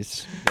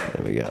 please.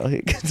 There we go.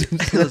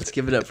 Let's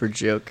give it up for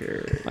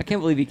Joker. I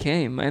can't believe he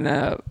came. And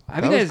have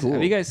was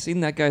cool. you guys seen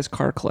that guy's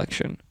car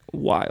collection?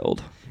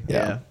 Wild.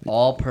 Yeah.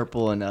 All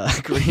purple and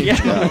green.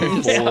 Yeah,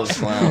 full of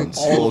clowns.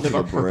 All Full of them to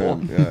are the purple.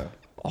 brim. Yeah.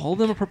 All of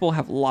them are purple,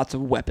 have lots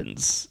of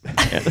weapons.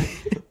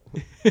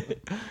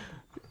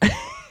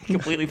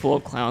 Completely full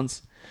of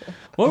clowns.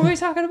 What were we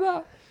talking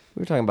about?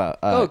 We were talking about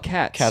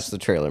Cats. Cats, the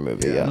trailer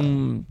movie. Yeah,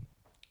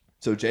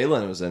 So Jay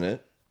Leno's in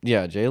it.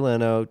 yeah. Jay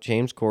Leno,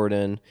 James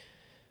Corden.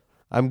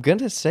 I'm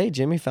gonna say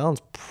Jimmy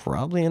Fallon's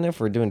probably in it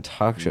for doing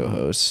talk show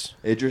hosts.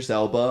 Idris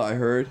Elba, I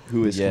heard,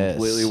 who is Yes.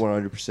 completely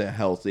 100%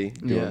 healthy.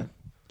 Yeah.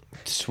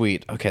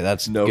 Sweet. Okay,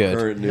 that's No good.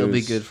 current news. He'll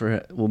be good for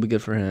him. Will be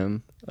good for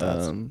him.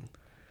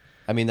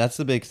 I mean, that's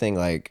the big thing.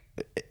 Like,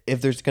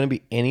 if there's gonna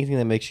be anything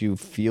that makes you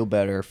feel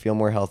better, feel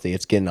more healthy,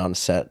 it's getting on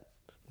set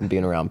and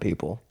being around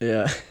people.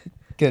 Yeah.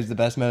 Because the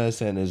best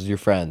medicine is your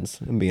friends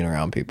and being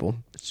around people,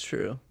 It's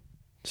true.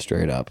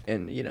 straight up,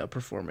 And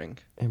performing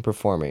and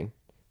performing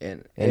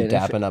and and if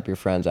dapping it- up your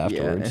friends Yeah,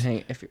 and afterwards.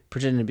 if you're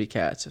pretending to be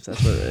cats, if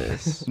that's what it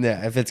is.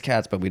 Yeah, if it's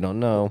cats, but we don't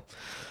know,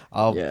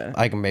 Yeah.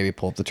 I can maybe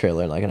pull up the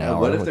trailer in like an hour.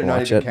 What if we they're can not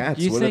watch even it. cats?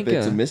 You What if think,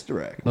 it's a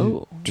misdirect?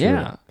 Oh,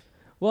 yeah.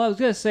 Well, I was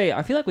gonna say,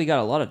 I feel like we got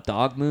a lot of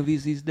dog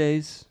movies these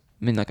days.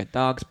 I mean, like A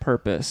Dog's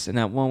Purpose and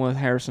that one with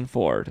Harrison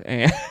Ford,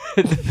 and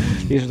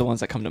these are the ones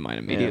that come to mind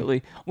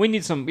immediately.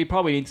 We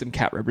probably need some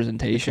cat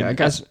representation. Okay, I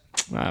because,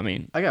 I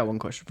mean, I got one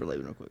question for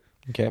Laban real quick.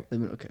 Okay.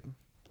 Laban, okay.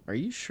 Are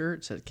you sure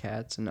it said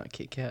cats and not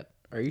Kit Kat?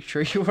 Are you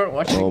sure you weren't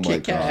watching Oh a my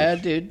Kit Kat gosh.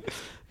 ad, dude?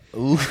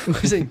 Ooh. It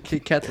wasn't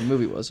Kit Kat the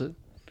movie, was it?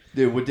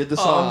 Dude, did the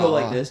song go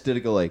like this? Did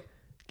it go like,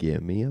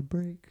 give me a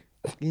break?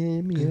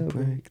 Give me a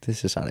break.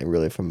 This is sounding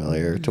really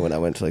familiar to when I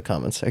went to the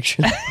comment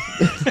section.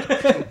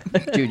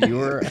 Dude,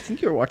 I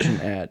think you were watching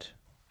an ad.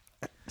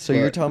 So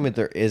you're telling me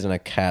there isn't a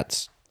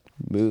Cats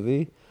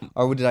movie,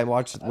 or did I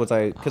watch?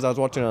 Because I was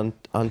watching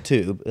on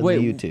Tube, the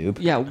YouTube.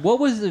 Yeah, what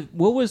was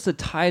the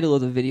title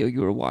of the video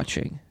you were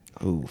watching?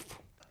 Oof.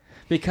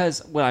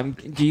 Because I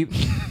need you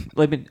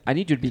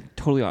to be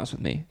totally honest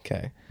with me.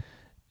 Okay.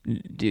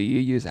 Do you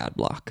use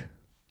AdBlock?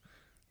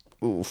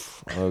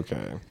 Oof.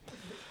 Okay.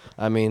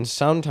 I mean,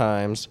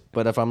 sometimes,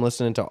 but if I'm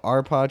listening to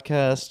our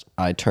podcast,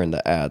 I turn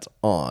the ads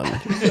on.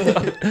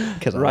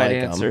 Because Right I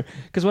like answer. 'em.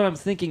 Because what I'm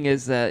thinking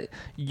is that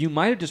you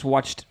might have just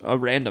watched a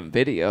random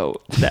video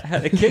that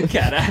had a Kit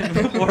Kat ad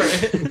before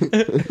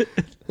it.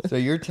 So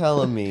you're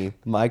telling me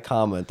my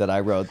comment that I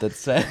wrote that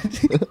said,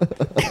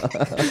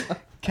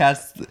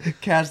 Cats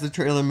the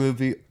trailer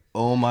movie.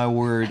 Oh my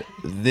word,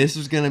 this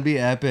is gonna be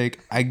epic.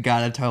 I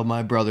gotta tell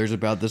my brothers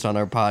about this on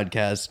our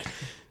podcast.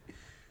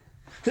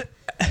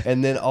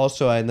 And then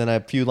a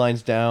few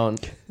lines down,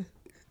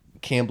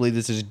 can't believe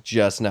this is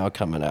just now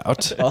coming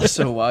out.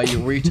 Also,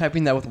 were you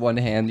typing that with one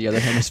hand, the other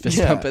hand was fist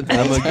pumping?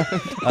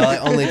 I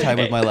only type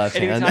with my left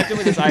And he hand. typed it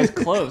with his eyes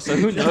closed, so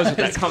who knows what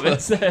that comment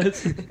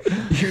says.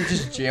 You were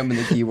just jamming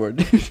the keyboard.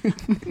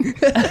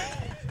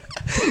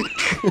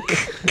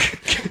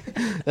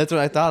 That's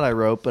what I thought I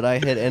wrote, but I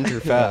hit enter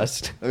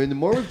fast. I mean, the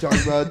more we've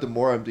talked about it, the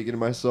more I'm thinking to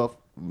myself,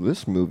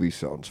 this movie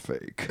sounds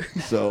fake.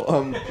 So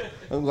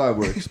I'm glad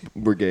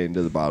we're getting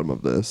to the bottom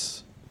of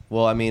this.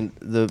 Well, I mean,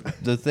 the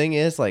thing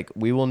is, like,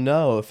 we will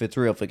know if it's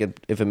real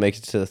if it makes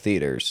it to the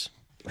theaters.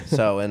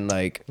 So, and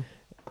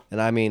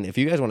I mean, if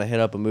you guys want to hit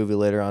up a movie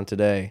later on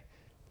today,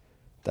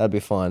 that'd be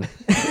fun.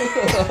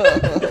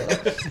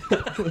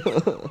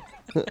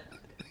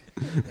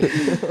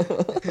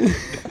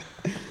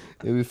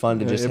 It'd be fun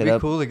to just It'd hit be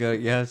up cool to go,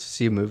 to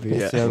see a movie.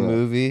 see a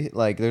movie.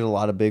 Like, there's a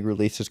lot of big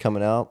releases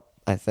coming out,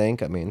 I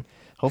think. I mean,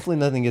 hopefully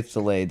nothing gets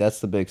delayed. That's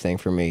the big thing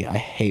for me. I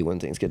hate when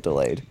things get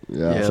delayed.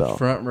 Yeah. So-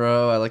 Front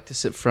row. I like to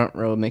sit front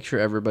row. Make sure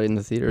everybody in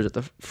the theater is at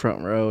the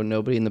front row.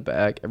 Nobody in the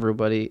back.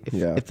 Everybody.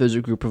 If there's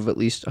a group of at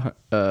least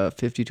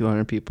 50 to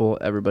 100 people,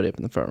 everybody up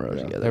in the front row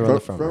together. Everyone-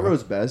 Front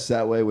row's best.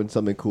 That way, when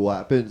something cool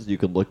happens, you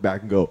can look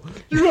back and go,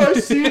 "You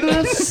guys see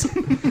this?"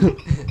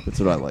 That's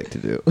what I like to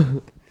do.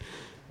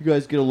 You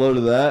guys get a load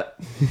of that.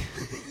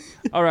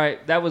 All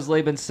right, that was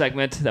Laban's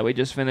segment that we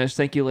just finished.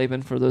 Thank you,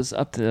 Laban, for those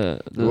up to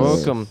those.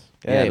 Welcome.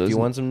 Yeah, Hey, if those- you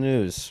want some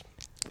news,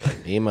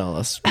 email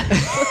us. All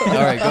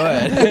right, go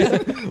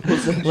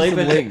ahead.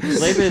 Laban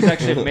is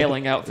actually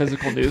mailing out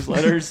physical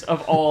newsletters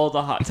of all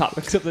the hot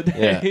topics of the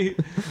day.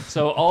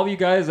 So all of you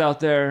guys out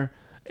there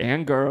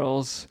and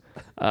girls,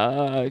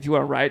 if you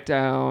want to write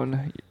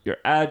down your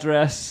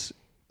address,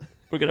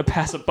 we're gonna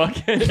pass a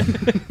bucket.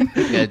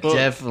 Yeah,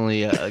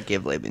 definitely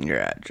give Laban your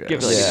address.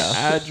 Give like an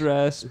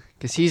address.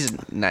 Because he's a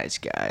nice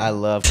guy. I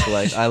love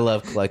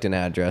collecting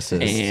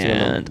addresses. It's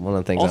And one of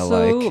the things also,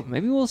 I like.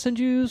 maybe we'll send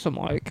you some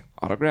like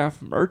autograph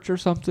merch or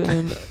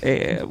something.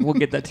 And we'll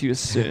get that to you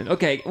soon.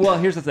 Okay. Well,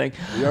 here's the thing.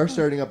 We are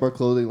starting up our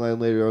clothing line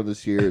later on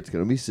this year. It's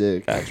gonna be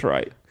sick. That's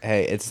right.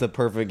 Hey, it's the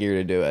perfect year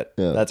to do it.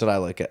 Yeah. That's what I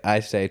look at.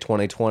 I say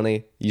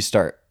 2020, you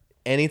start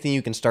anything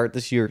you can start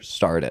this year,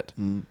 start it.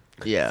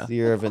 yeah. The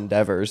year of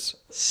endeavors.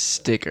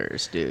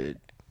 Stickers, dude.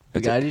 We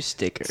gotta do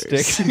stickers.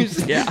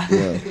 Yeah.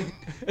 Yeah.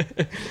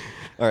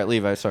 All right,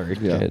 Levi, sorry.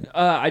 Yeah. Go ahead.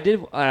 I did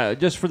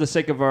just for the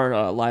sake of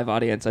our live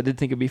audience. I did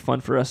think it'd be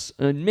fun for us.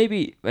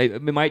 Maybe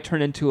it might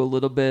turn into a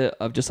little bit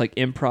of just like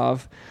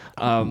improv.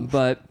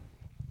 But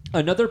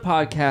another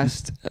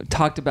podcast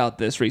talked about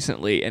this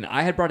recently, and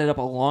I had brought it up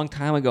a long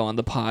time ago on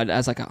the pod. I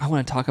was like, I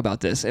want to talk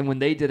about this. And when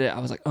they did it, I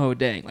was like, oh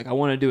dang, like I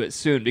want to do it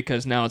soon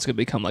because now it's gonna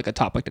become like a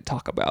topic to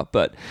talk about.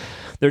 But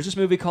there's this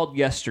movie called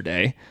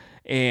Yesterday,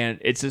 and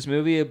it's this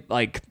movie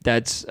like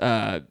that's.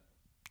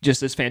 Just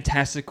this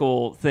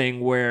fantastical thing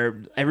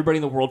where everybody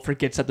in the world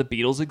forgets that the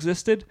Beatles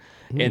existed,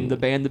 and the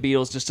band the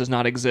Beatles just does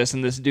not exist.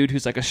 And this dude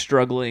who's like a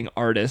struggling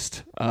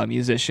artist,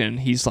 musician,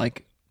 he's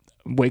like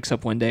wakes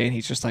up one day and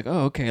he's just like,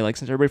 oh, okay, like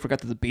since everybody forgot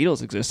that the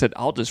Beatles existed,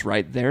 I'll just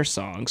write their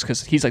songs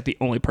because he's like the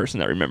only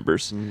person that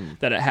remembers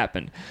that it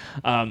happened.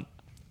 I'm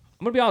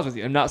gonna be honest with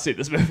you, I've not seen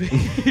this movie.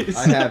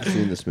 I have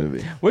seen this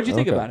movie. What did you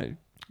think about it?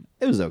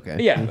 It was okay.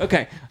 Yeah,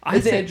 okay.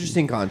 It's an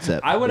interesting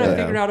concept. I want to Yeah.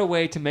 figure out a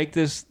way to make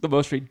this the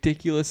most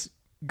ridiculous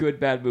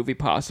good bad movie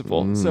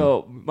possible.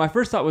 So my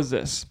first thought was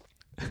this.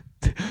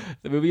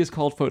 The movie is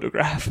called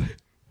Photograph.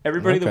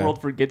 Everybody in the Okay.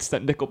 world forgets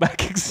that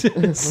Nickelback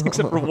exists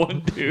except for one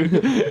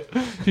dude.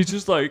 He's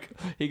just like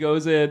he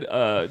goes in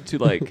to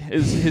like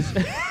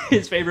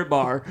his favorite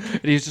bar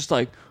and he's just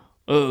like,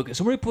 oh, can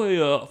somebody play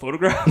a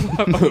Photograph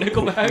by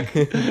Nickelback?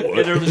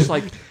 And they're just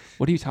like,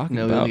 what are you talking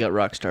No, we about? only got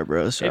Rockstar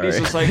Bros. Sorry. And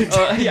he's just like,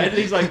 yeah. And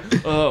he's like,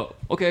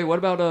 okay, what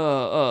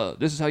about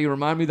This Is How You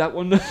Remind Me, that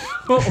one,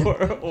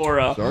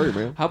 or Sorry,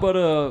 man. How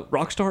about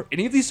Rockstar?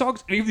 Any of these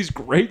songs? Any of these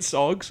great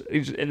songs?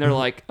 And they're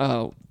like,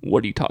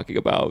 what are you talking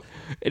about?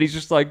 And he's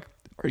just like,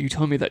 are you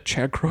telling me that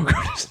Chad Kroger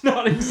does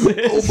not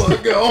exist? Oh my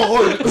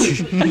god!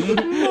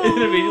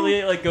 And immediately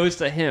it like goes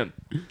to him.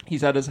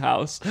 He's at his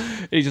house.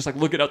 And he's just like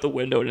looking out the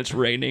window and it's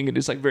raining and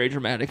it's like very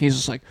dramatic. He's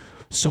just like,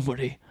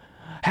 somebody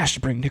has to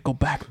bring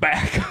Nickelback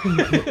back.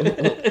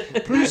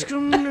 Please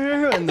come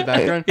here in the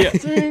background. Yeah.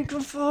 Think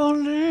of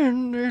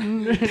falling.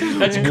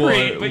 That's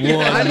great. But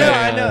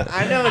yeah,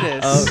 I know it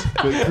is.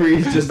 But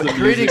Creed's just the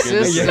Creed music in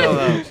it. exists still,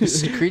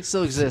 though. Creed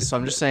still exists, so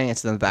I'm just saying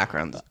it's in the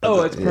background.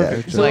 oh, it's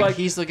perfect. So So like like,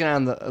 he's looking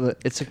on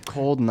it's a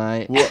cold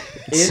night. Well,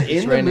 It's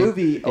in the raining.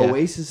 movie, Yeah.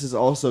 Oasis is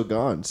also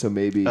gone, so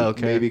maybe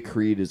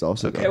Creed is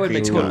also that gone. would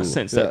make Creed's total gone.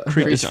 sense. Yeah. That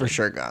Creed Creed's is for on.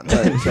 sure gone.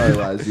 Sorry,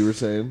 Laz, you were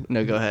saying?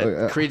 No, go ahead. Oh,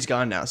 yeah. Creed's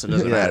gone now, so it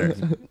doesn't matter.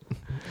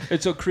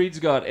 And so Creed's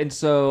gone. And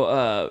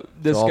so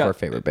this All guy, of our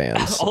favorite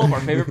bands. all of our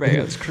favorite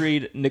bands,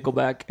 Creed,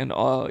 Nickelback, and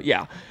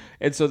yeah.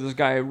 And so this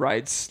guy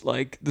writes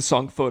like the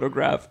song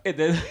Photograph, and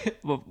then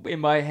in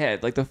my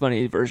head, like the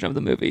funny version of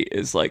the movie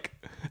is like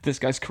this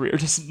guy's career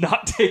does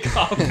not take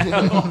off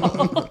at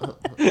all.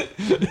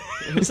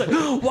 It's like,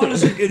 why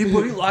doesn't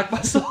anybody like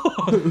my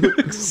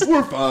songs?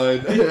 We're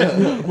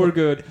fine. We're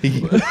good.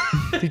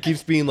 He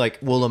keeps being like,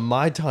 well, in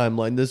my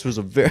timeline, this was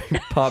a very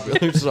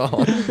popular song.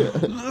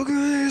 Look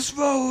at this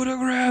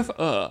photograph.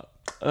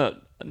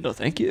 No,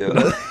 thank you.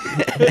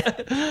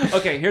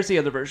 Okay, here's the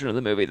other version of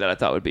the movie that I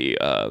thought would be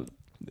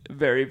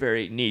very,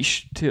 very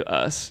niche to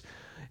us.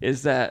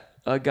 Is that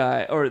a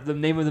guy, or the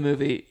name of the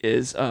movie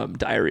is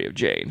Diary of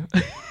Jane.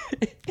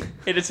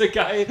 And it's a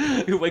guy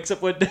who wakes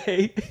up one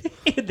day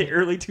in the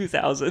early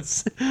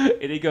 2000s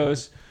and he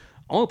goes,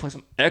 I want to play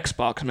some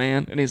Xbox,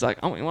 man. And he's like,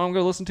 oh, you know what I'm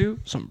going to listen to?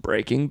 Some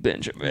Breaking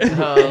Benjamin.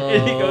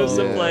 And he goes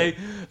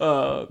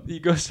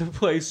to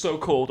play So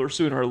Cold or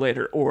Sooner or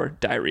Later or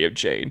Diary of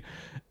Jane.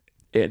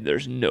 And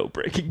there's no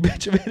Breaking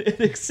Benjamin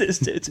in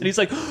existence. And he's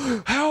like,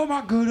 how am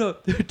am I gonna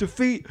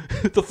defeat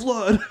the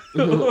flood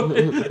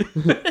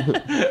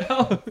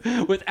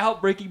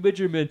without Breaking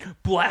Benjamin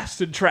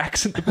blasting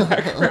tracks in the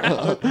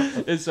background?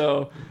 And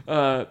so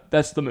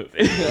that's the movie.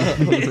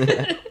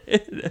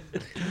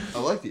 I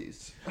like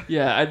these.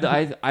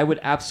 Yeah, I would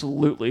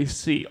absolutely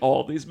see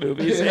all these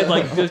movies and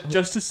like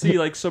just to see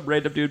like some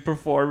random dude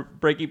perform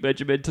Breaking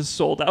Benjamin to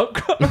sold out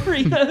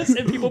arenas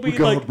and people We be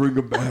gotta like, bring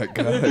them back,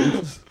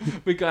 guys.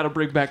 we gotta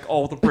bring back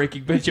all the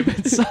Breaking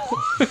Benjamin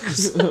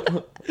songs,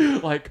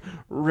 like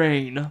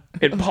Rain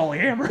and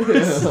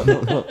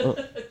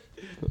Polyamorous.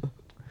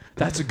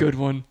 That's a good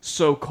one.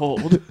 So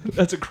Cold.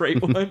 That's a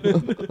great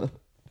one.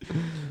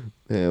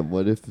 Man,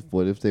 what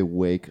if they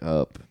wake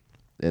up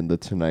and the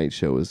Tonight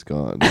Show is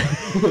gone?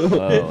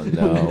 Oh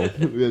no.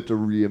 We have to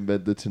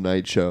reinvent the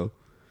Tonight Show.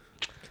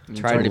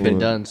 It's already been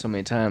done so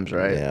many times,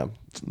 right? Yeah.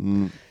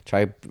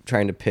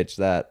 Trying to pitch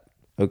that.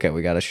 Okay,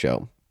 we got a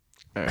show.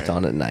 It's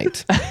on at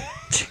night.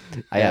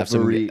 I have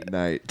Every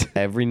night.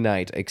 every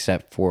night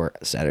except for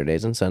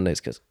Saturdays and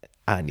Sundays because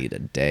I need a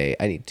day.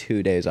 I need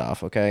 2 days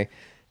off. Okay.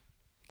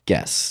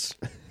 Guests,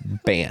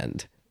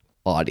 band,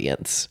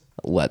 audience.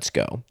 Let's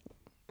go.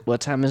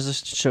 What time is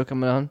this show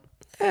coming on?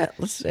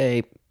 Let's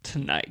say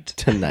Tonight.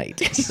 tonight.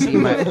 See,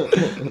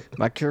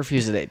 my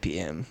curfew's at 8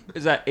 p.m.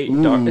 Is that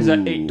 8 dark? Is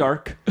that 8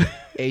 dark?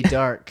 8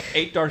 dark.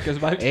 8 dark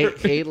is my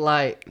curfew. 8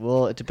 light.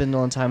 Well, it depends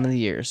on the time of the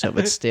year. So if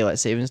it's daylight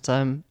savings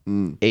time,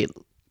 8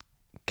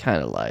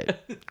 kind of light.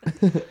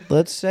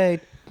 Let's say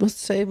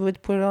we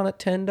put it on at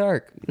 10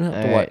 dark. You don't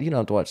have to All watch. right. You don't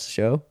have to watch the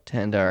show,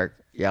 10 dark.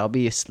 Yeah, I'll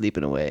be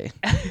sleeping away.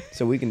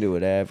 so we can do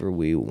whatever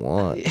we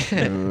want.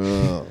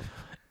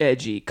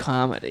 Edgy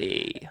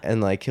comedy.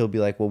 And like he'll be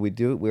like, "Well, we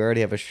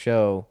already have a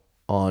show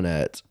on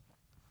at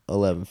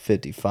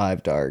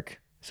 11:55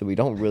 dark, so we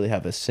don't really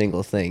have a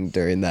single thing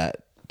during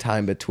that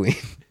time between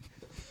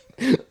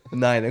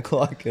 9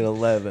 o'clock and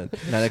 11."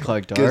 9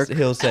 o'clock 'Cause dark.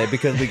 he'll say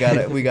because we got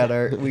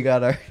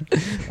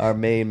our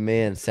main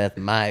man Seth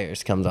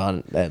Meyers comes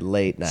on at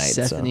late night.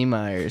 Stephanie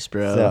Myers,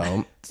 bro.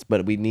 So,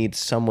 but we need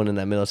someone in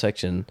that middle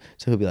section.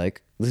 So he'll be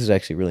like, "This is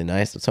actually really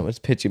nice that someone's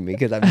pitching me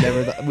because I've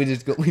never. We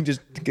just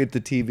get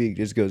the TV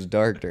just goes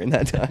dark during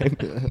that time."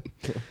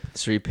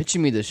 So you're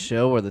pitching me the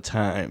show or the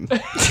time?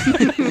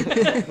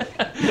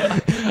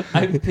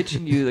 I'm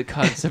pitching you the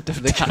concept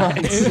of the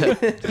time.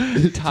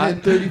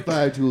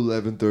 10:35 to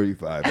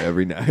 11:35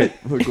 every night.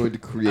 We're going to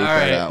create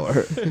that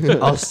hour.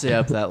 I'll stay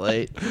up that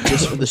late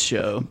just for the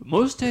show.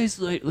 Most days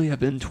lately have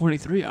been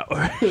 23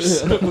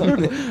 hours.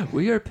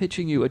 We are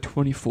pitching you a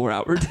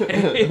 24-hour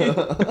day.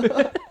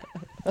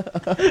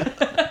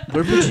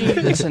 We're pitching you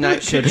the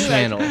Tonight Show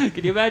channel.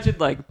 Can you imagine,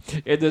 like,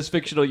 in this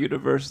fictional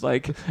universe,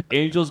 like,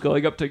 angels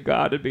going up to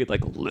God and being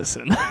like,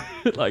 listen,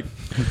 like,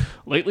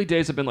 lately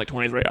days have been like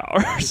 23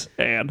 hours.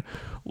 And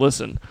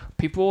listen,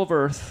 people of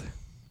Earth,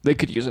 they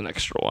could use an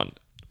extra one.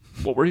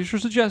 What we're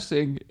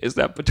suggesting is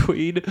that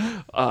between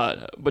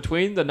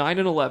the 9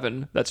 and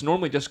 11, that's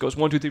normally just goes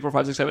 1, 2, 3, 4,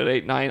 5, 6, 7,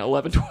 8, 9,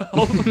 11,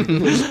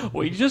 12.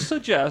 We just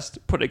suggest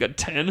putting a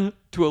 10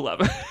 to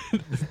 11.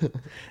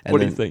 What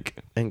do you think?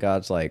 And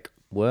God's like,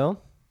 "Well,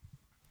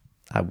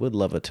 I would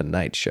love a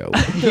Tonight Show."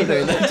 He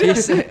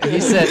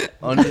said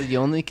under the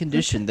only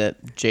condition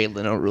that Jay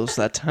Leno rules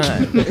that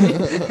time.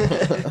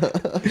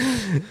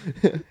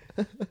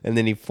 And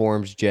then he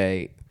forms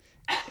Jay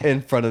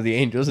in front of the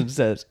angels and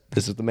says,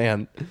 "This is the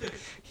man."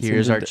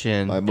 Here's our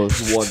chin. My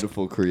most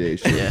wonderful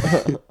creation.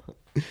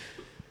 And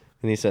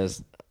he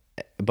says,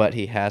 "But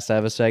he has to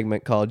have a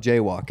segment called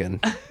Jaywalking."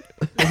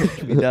 If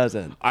he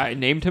doesn't, I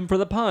named him for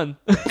the pun.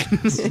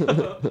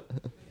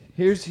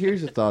 Here's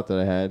a thought that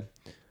I had.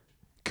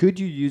 Could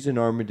you use an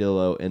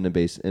armadillo in a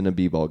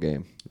b-ball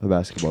game, a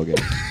basketball game?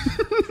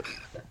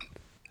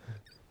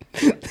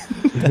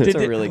 that's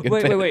a really good.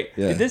 Wait.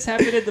 Yeah. Did this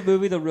happen in the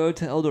movie The Road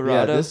to El Yeah,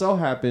 Dorado? this all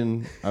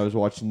happened. I was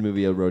watching the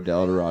movie A Road to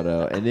El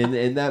Dorado, and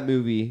in that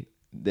movie,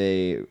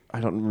 I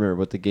don't remember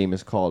what the game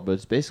is called, but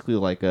it's basically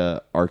like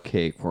a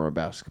arcade form of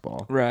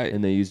basketball. Right.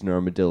 And they use an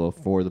armadillo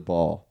for the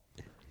ball.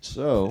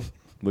 So,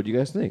 what do you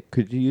guys think?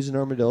 Could you use an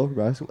armadillo for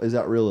basketball? Is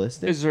that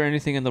realistic? Is there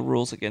anything in the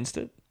rules against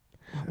it?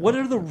 What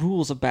are the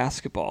rules of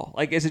basketball?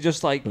 Like, is it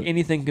just like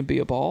anything can be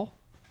a ball?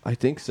 I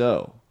think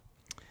so.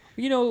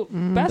 You know, As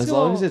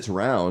basketball. long as it's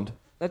round.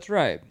 That's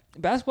right.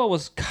 Basketball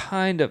was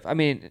kind of. I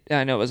mean,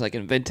 I know it was like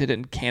invented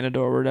in Canada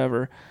or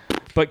whatever,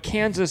 but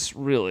Kansas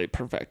really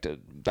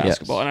perfected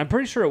basketball, Yes. and I'm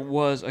pretty sure it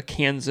was a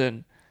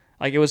Kansan.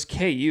 Like it was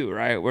KU,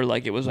 right? Where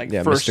like it was like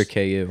Yeah, first Mr.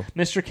 KU.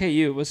 Mr.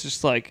 KU was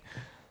just like,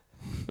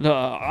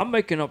 I'm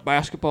making up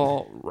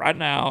basketball right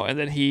now, and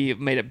then he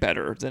made it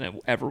better than it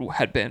ever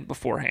had been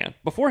beforehand.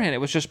 Beforehand, it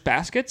was just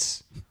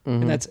baskets,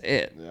 and that's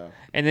it. Yeah.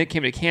 And then it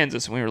came to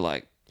Kansas, and we were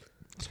like,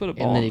 let's put a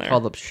ball And then in he there.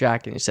 called up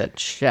Shaq and he said,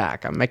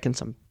 "Shaq, I'm making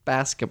some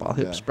basketball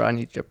hoops, bro. I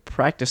need you to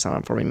practice on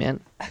them for me,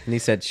 man." And he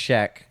said,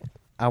 "Shaq,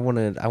 I want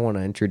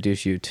to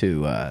introduce you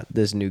to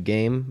this new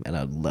game, and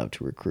I'd love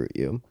to recruit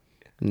you."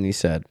 And he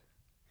said,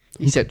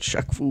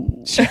 Shaq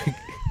Fu.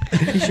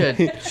 He said,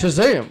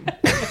 Shazam.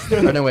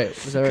 Oh, no, wait.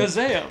 Was that right?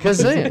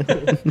 Kazam.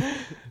 Kazam.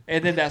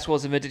 And then basketball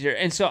is invented here.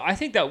 And so I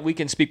think that we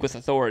can speak with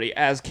authority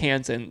as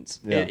Kansans.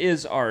 Yeah. It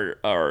is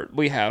our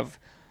we have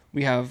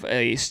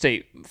a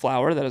state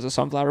flower that is a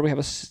sunflower. We have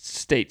a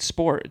state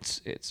sport.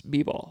 It's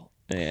b-ball.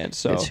 And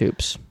so It's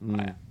hoops.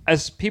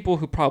 as people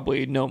who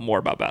probably know more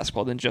about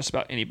basketball than just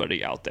about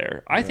anybody out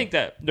there, I think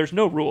that there's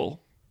no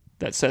rule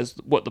that says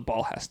what the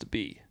ball has to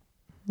be.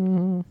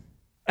 Probably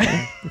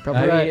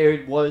I right. mean,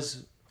 it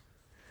was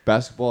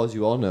basketball, as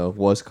you all know,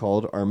 was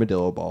called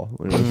armadillo ball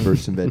when it was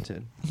first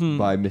invented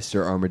by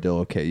Mr.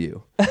 Armadillo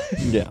KU.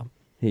 Yeah.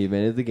 He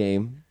invented the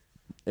game.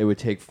 It would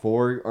take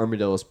 4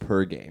 armadillos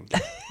per game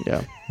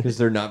Yeah. because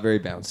they're not very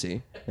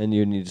bouncy, and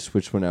you need to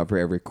switch one out for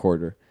every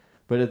quarter.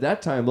 But at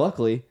that time,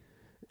 luckily,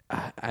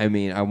 I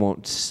mean, I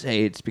won't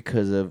say it's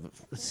because of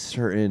a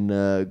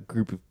certain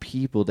group of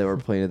people that were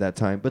playing at that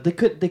time, but they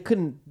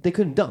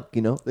couldn't dunk.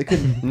 You know, they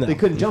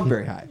couldn't jump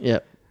very high.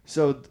 Yep.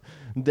 So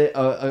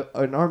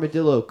an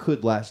armadillo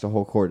could last a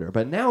whole quarter.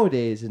 But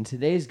nowadays, in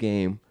today's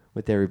game,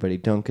 with everybody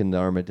dunking the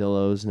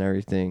armadillos and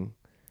everything,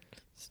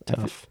 It's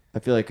tough. I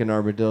feel like an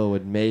armadillo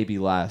would maybe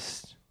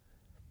last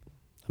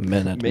A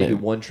minute. maybe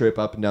one trip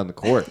up and down the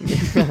court.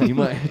 You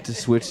might have to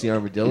switch the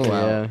armadillo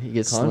out. Yeah, he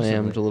gets constantly.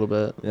 slammed a little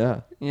bit.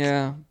 Yeah.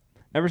 Yeah.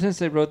 Ever since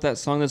they wrote that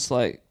song that's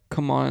like,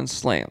 come on and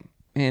slam.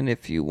 And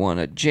if you want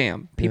to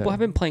jam. People Yeah. have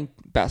been playing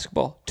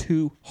basketball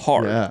too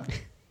hard. Yeah.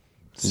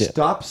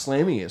 Stop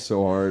slamming it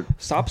so hard.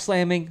 Stop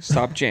slamming,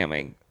 stop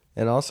jamming.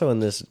 And also in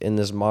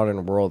this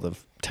modern world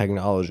of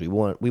technology,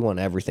 we want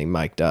everything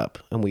mic'd up,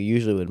 and we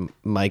usually would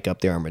mic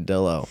up the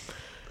armadillo.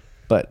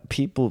 But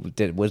people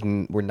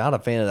were not a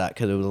fan of that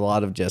because it was a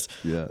lot of just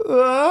Yeah.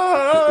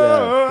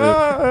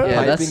 Yeah,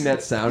 Piping that's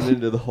that sound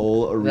into the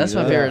whole arena. that's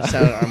my favorite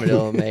sound an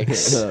armadillo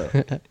makes. I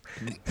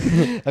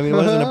mean,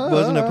 it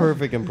wasn't a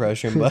perfect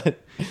impression, but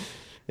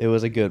it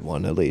was a good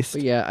one at least.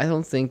 But yeah, I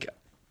don't think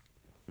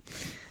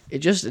it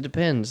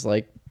depends.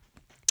 Like,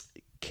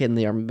 can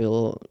the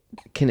armadillo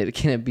can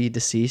it be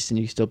deceased and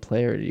you still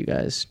play, or do you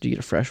get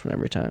a fresh one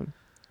every time?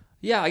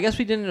 Yeah, I guess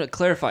we didn't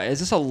clarify. Is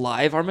this a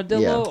live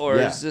armadillo Yeah. or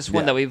Yeah. is this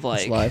one Yeah. that we've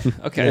like... live.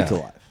 Okay. It's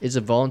alive. Is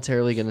it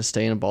voluntarily going to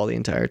stay in a ball the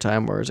entire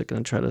time, or is it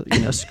going to try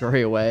to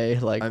scurry away?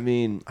 Like, I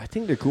mean, I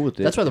think they're cool with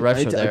it. That's why the refs are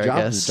It's there, A I job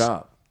guess. is a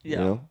job. Yeah. You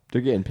know?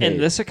 They're getting paid. In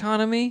this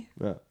economy,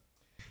 Yeah.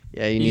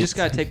 yeah, you just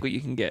got to take what you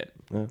can get.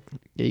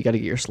 you got to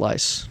get your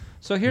slice.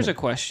 So here's a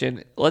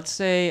question. Let's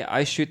say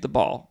I shoot the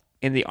ball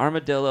and the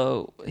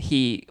armadillo,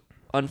 he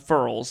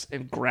unfurls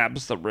and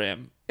grabs the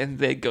rim and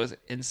then goes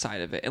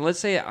inside of it. And let's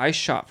say I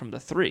shot from the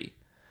 3.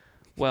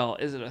 Well,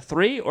 is it a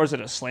 3 or is it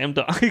a slam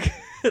dunk?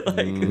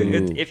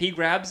 If he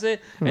grabs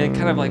it and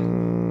kind of like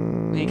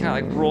he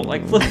kind of like roll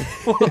like flip,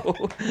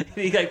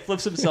 he like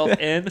flips himself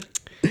in.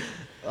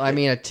 I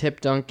mean, a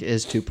tip dunk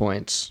is 2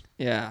 points.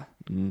 Yeah.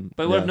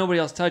 But what if nobody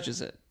else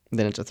touches it?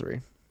 Then it's a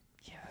 3.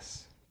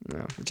 Yes.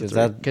 No, Because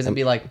because it'd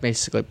be like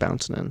basically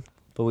bouncing in.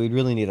 But we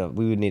would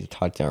need to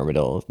talk to the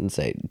armadillo and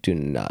say, do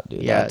not do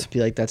Yeah, that. it'd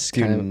be like that's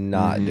Do kind of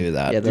not do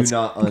that. Yeah, Do that's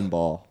not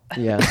unball.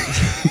 yeah.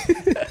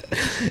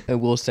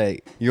 And we'll say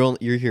you're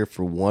here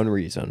for one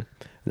reason,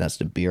 and that's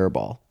to be our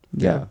ball.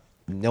 Yeah.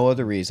 No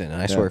other reason.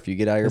 And I swear, if you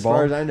get out of your As ball,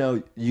 far as I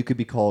know, you could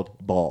be called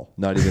ball,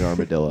 not even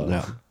armadillo.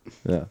 No.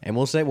 Yeah. and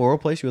we'll say we'll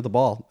replace you with a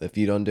ball if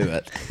you don't do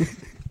it.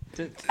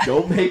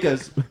 Don't make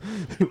us.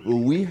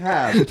 We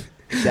have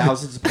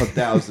thousands upon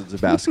thousands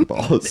of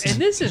basketballs.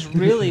 And this is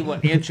really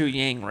what Andrew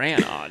Yang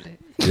ran on.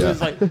 He was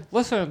like,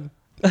 listen,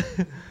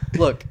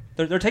 Look,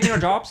 they're taking our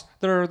jobs.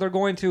 They're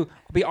going to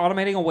be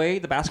automating away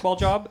the basketball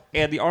job,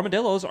 and the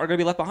armadillos are going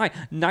to be left behind.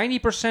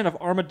 90% of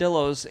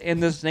armadillos in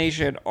this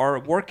nation are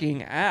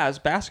working as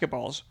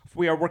basketballs.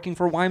 We are working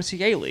for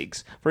YMCA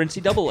leagues, for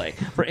NCAA,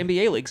 for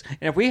NBA leagues,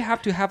 and if we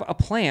have to have a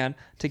plan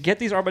to get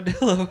these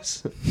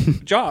armadillos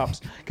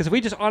jobs, because if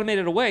we just automate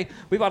it away,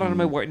 we've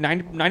automated away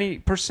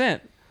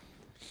 90%.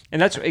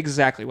 And that's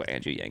exactly what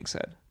Andrew Yang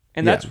said.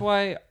 And that's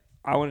why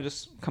I want to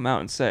just come out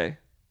and say,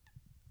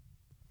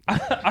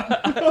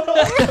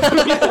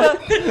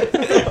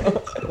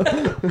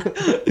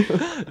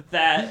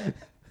 that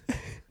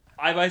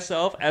I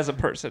myself, as a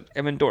person,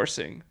 am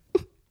endorsing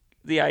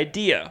the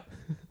idea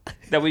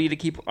that we need to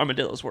keep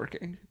armadillos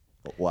working.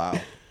 Wow.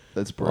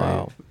 That's brave.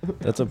 Wow,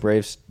 that's a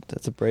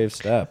brave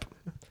step.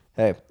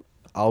 Hey,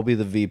 I'll be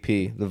the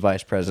VP, the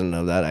vice president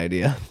of that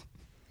idea.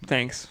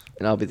 Thanks.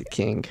 and I'll be the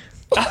king.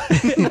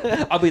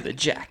 I'll be the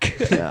jack.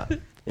 Yeah.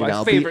 My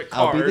And favorite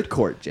I'll be the card.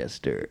 court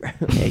jester.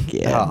 Heck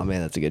yeah. Oh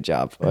man, that's a good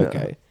job.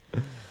 Okay.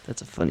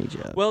 That's a funny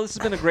job. Well, this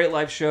has been a great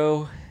live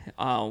show.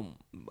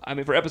 I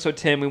mean, for episode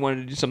 10, we wanted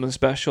to do something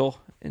special,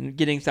 and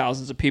getting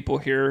thousands of people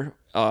here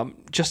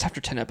just after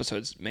 10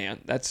 episodes,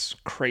 man, that's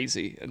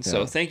crazy. And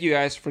so thank you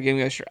guys for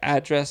giving us your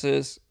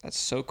addresses. That's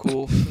so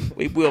cool.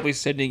 We will be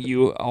sending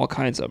you all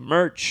kinds of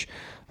merch,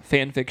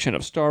 fan fiction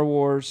of Star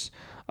Wars,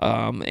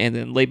 and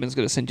then Laban's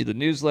going to send you the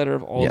newsletter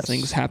of all the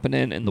things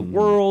happening in the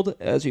world.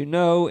 As you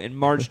know, in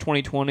March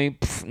 2020,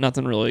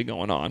 nothing really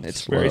going on.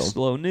 It's very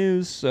slow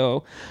news.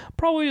 So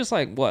probably just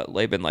like, what,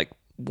 Laban, like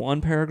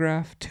 1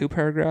 paragraph, 2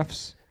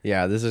 paragraphs?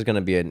 Yeah, this is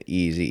gonna be an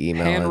easy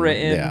email.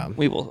 Handwritten. Yeah,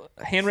 We will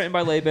handwritten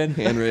by Laban.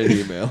 Handwritten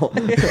email.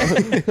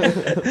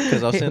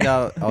 because I'll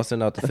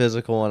send out the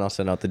physical one. I'll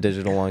send out the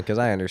digital one because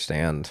I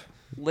understand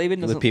Laban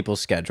the doesn't. people's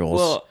schedules.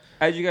 Well,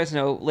 as you guys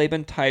know,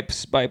 Laban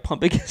types by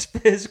pumping his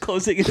fist,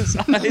 closing his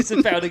eyes,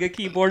 and pounding a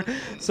keyboard.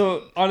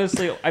 So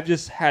honestly, I've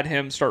just had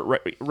him start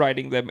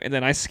writing them, and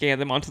then I scan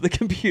them onto the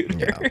computer.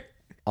 Yeah.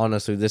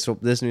 Honestly, this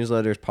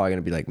newsletter is probably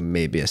gonna be like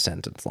maybe a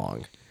sentence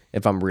long.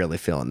 If I'm really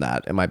feeling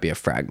that, it might be a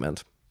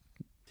fragment.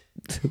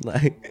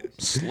 Like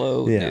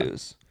Slow Yeah.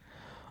 news.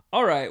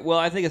 All right. Well,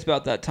 I think it's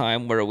about that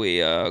time where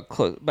we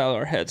bow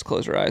our heads,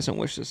 close our eyes, and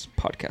wish this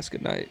podcast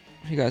good night.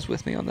 You guys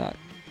with me on that?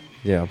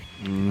 yeah,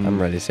 I'm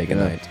ready to say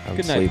goodnight. I'm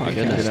Good night, sleepy.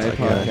 podcast. Good night,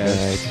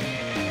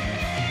 podcast.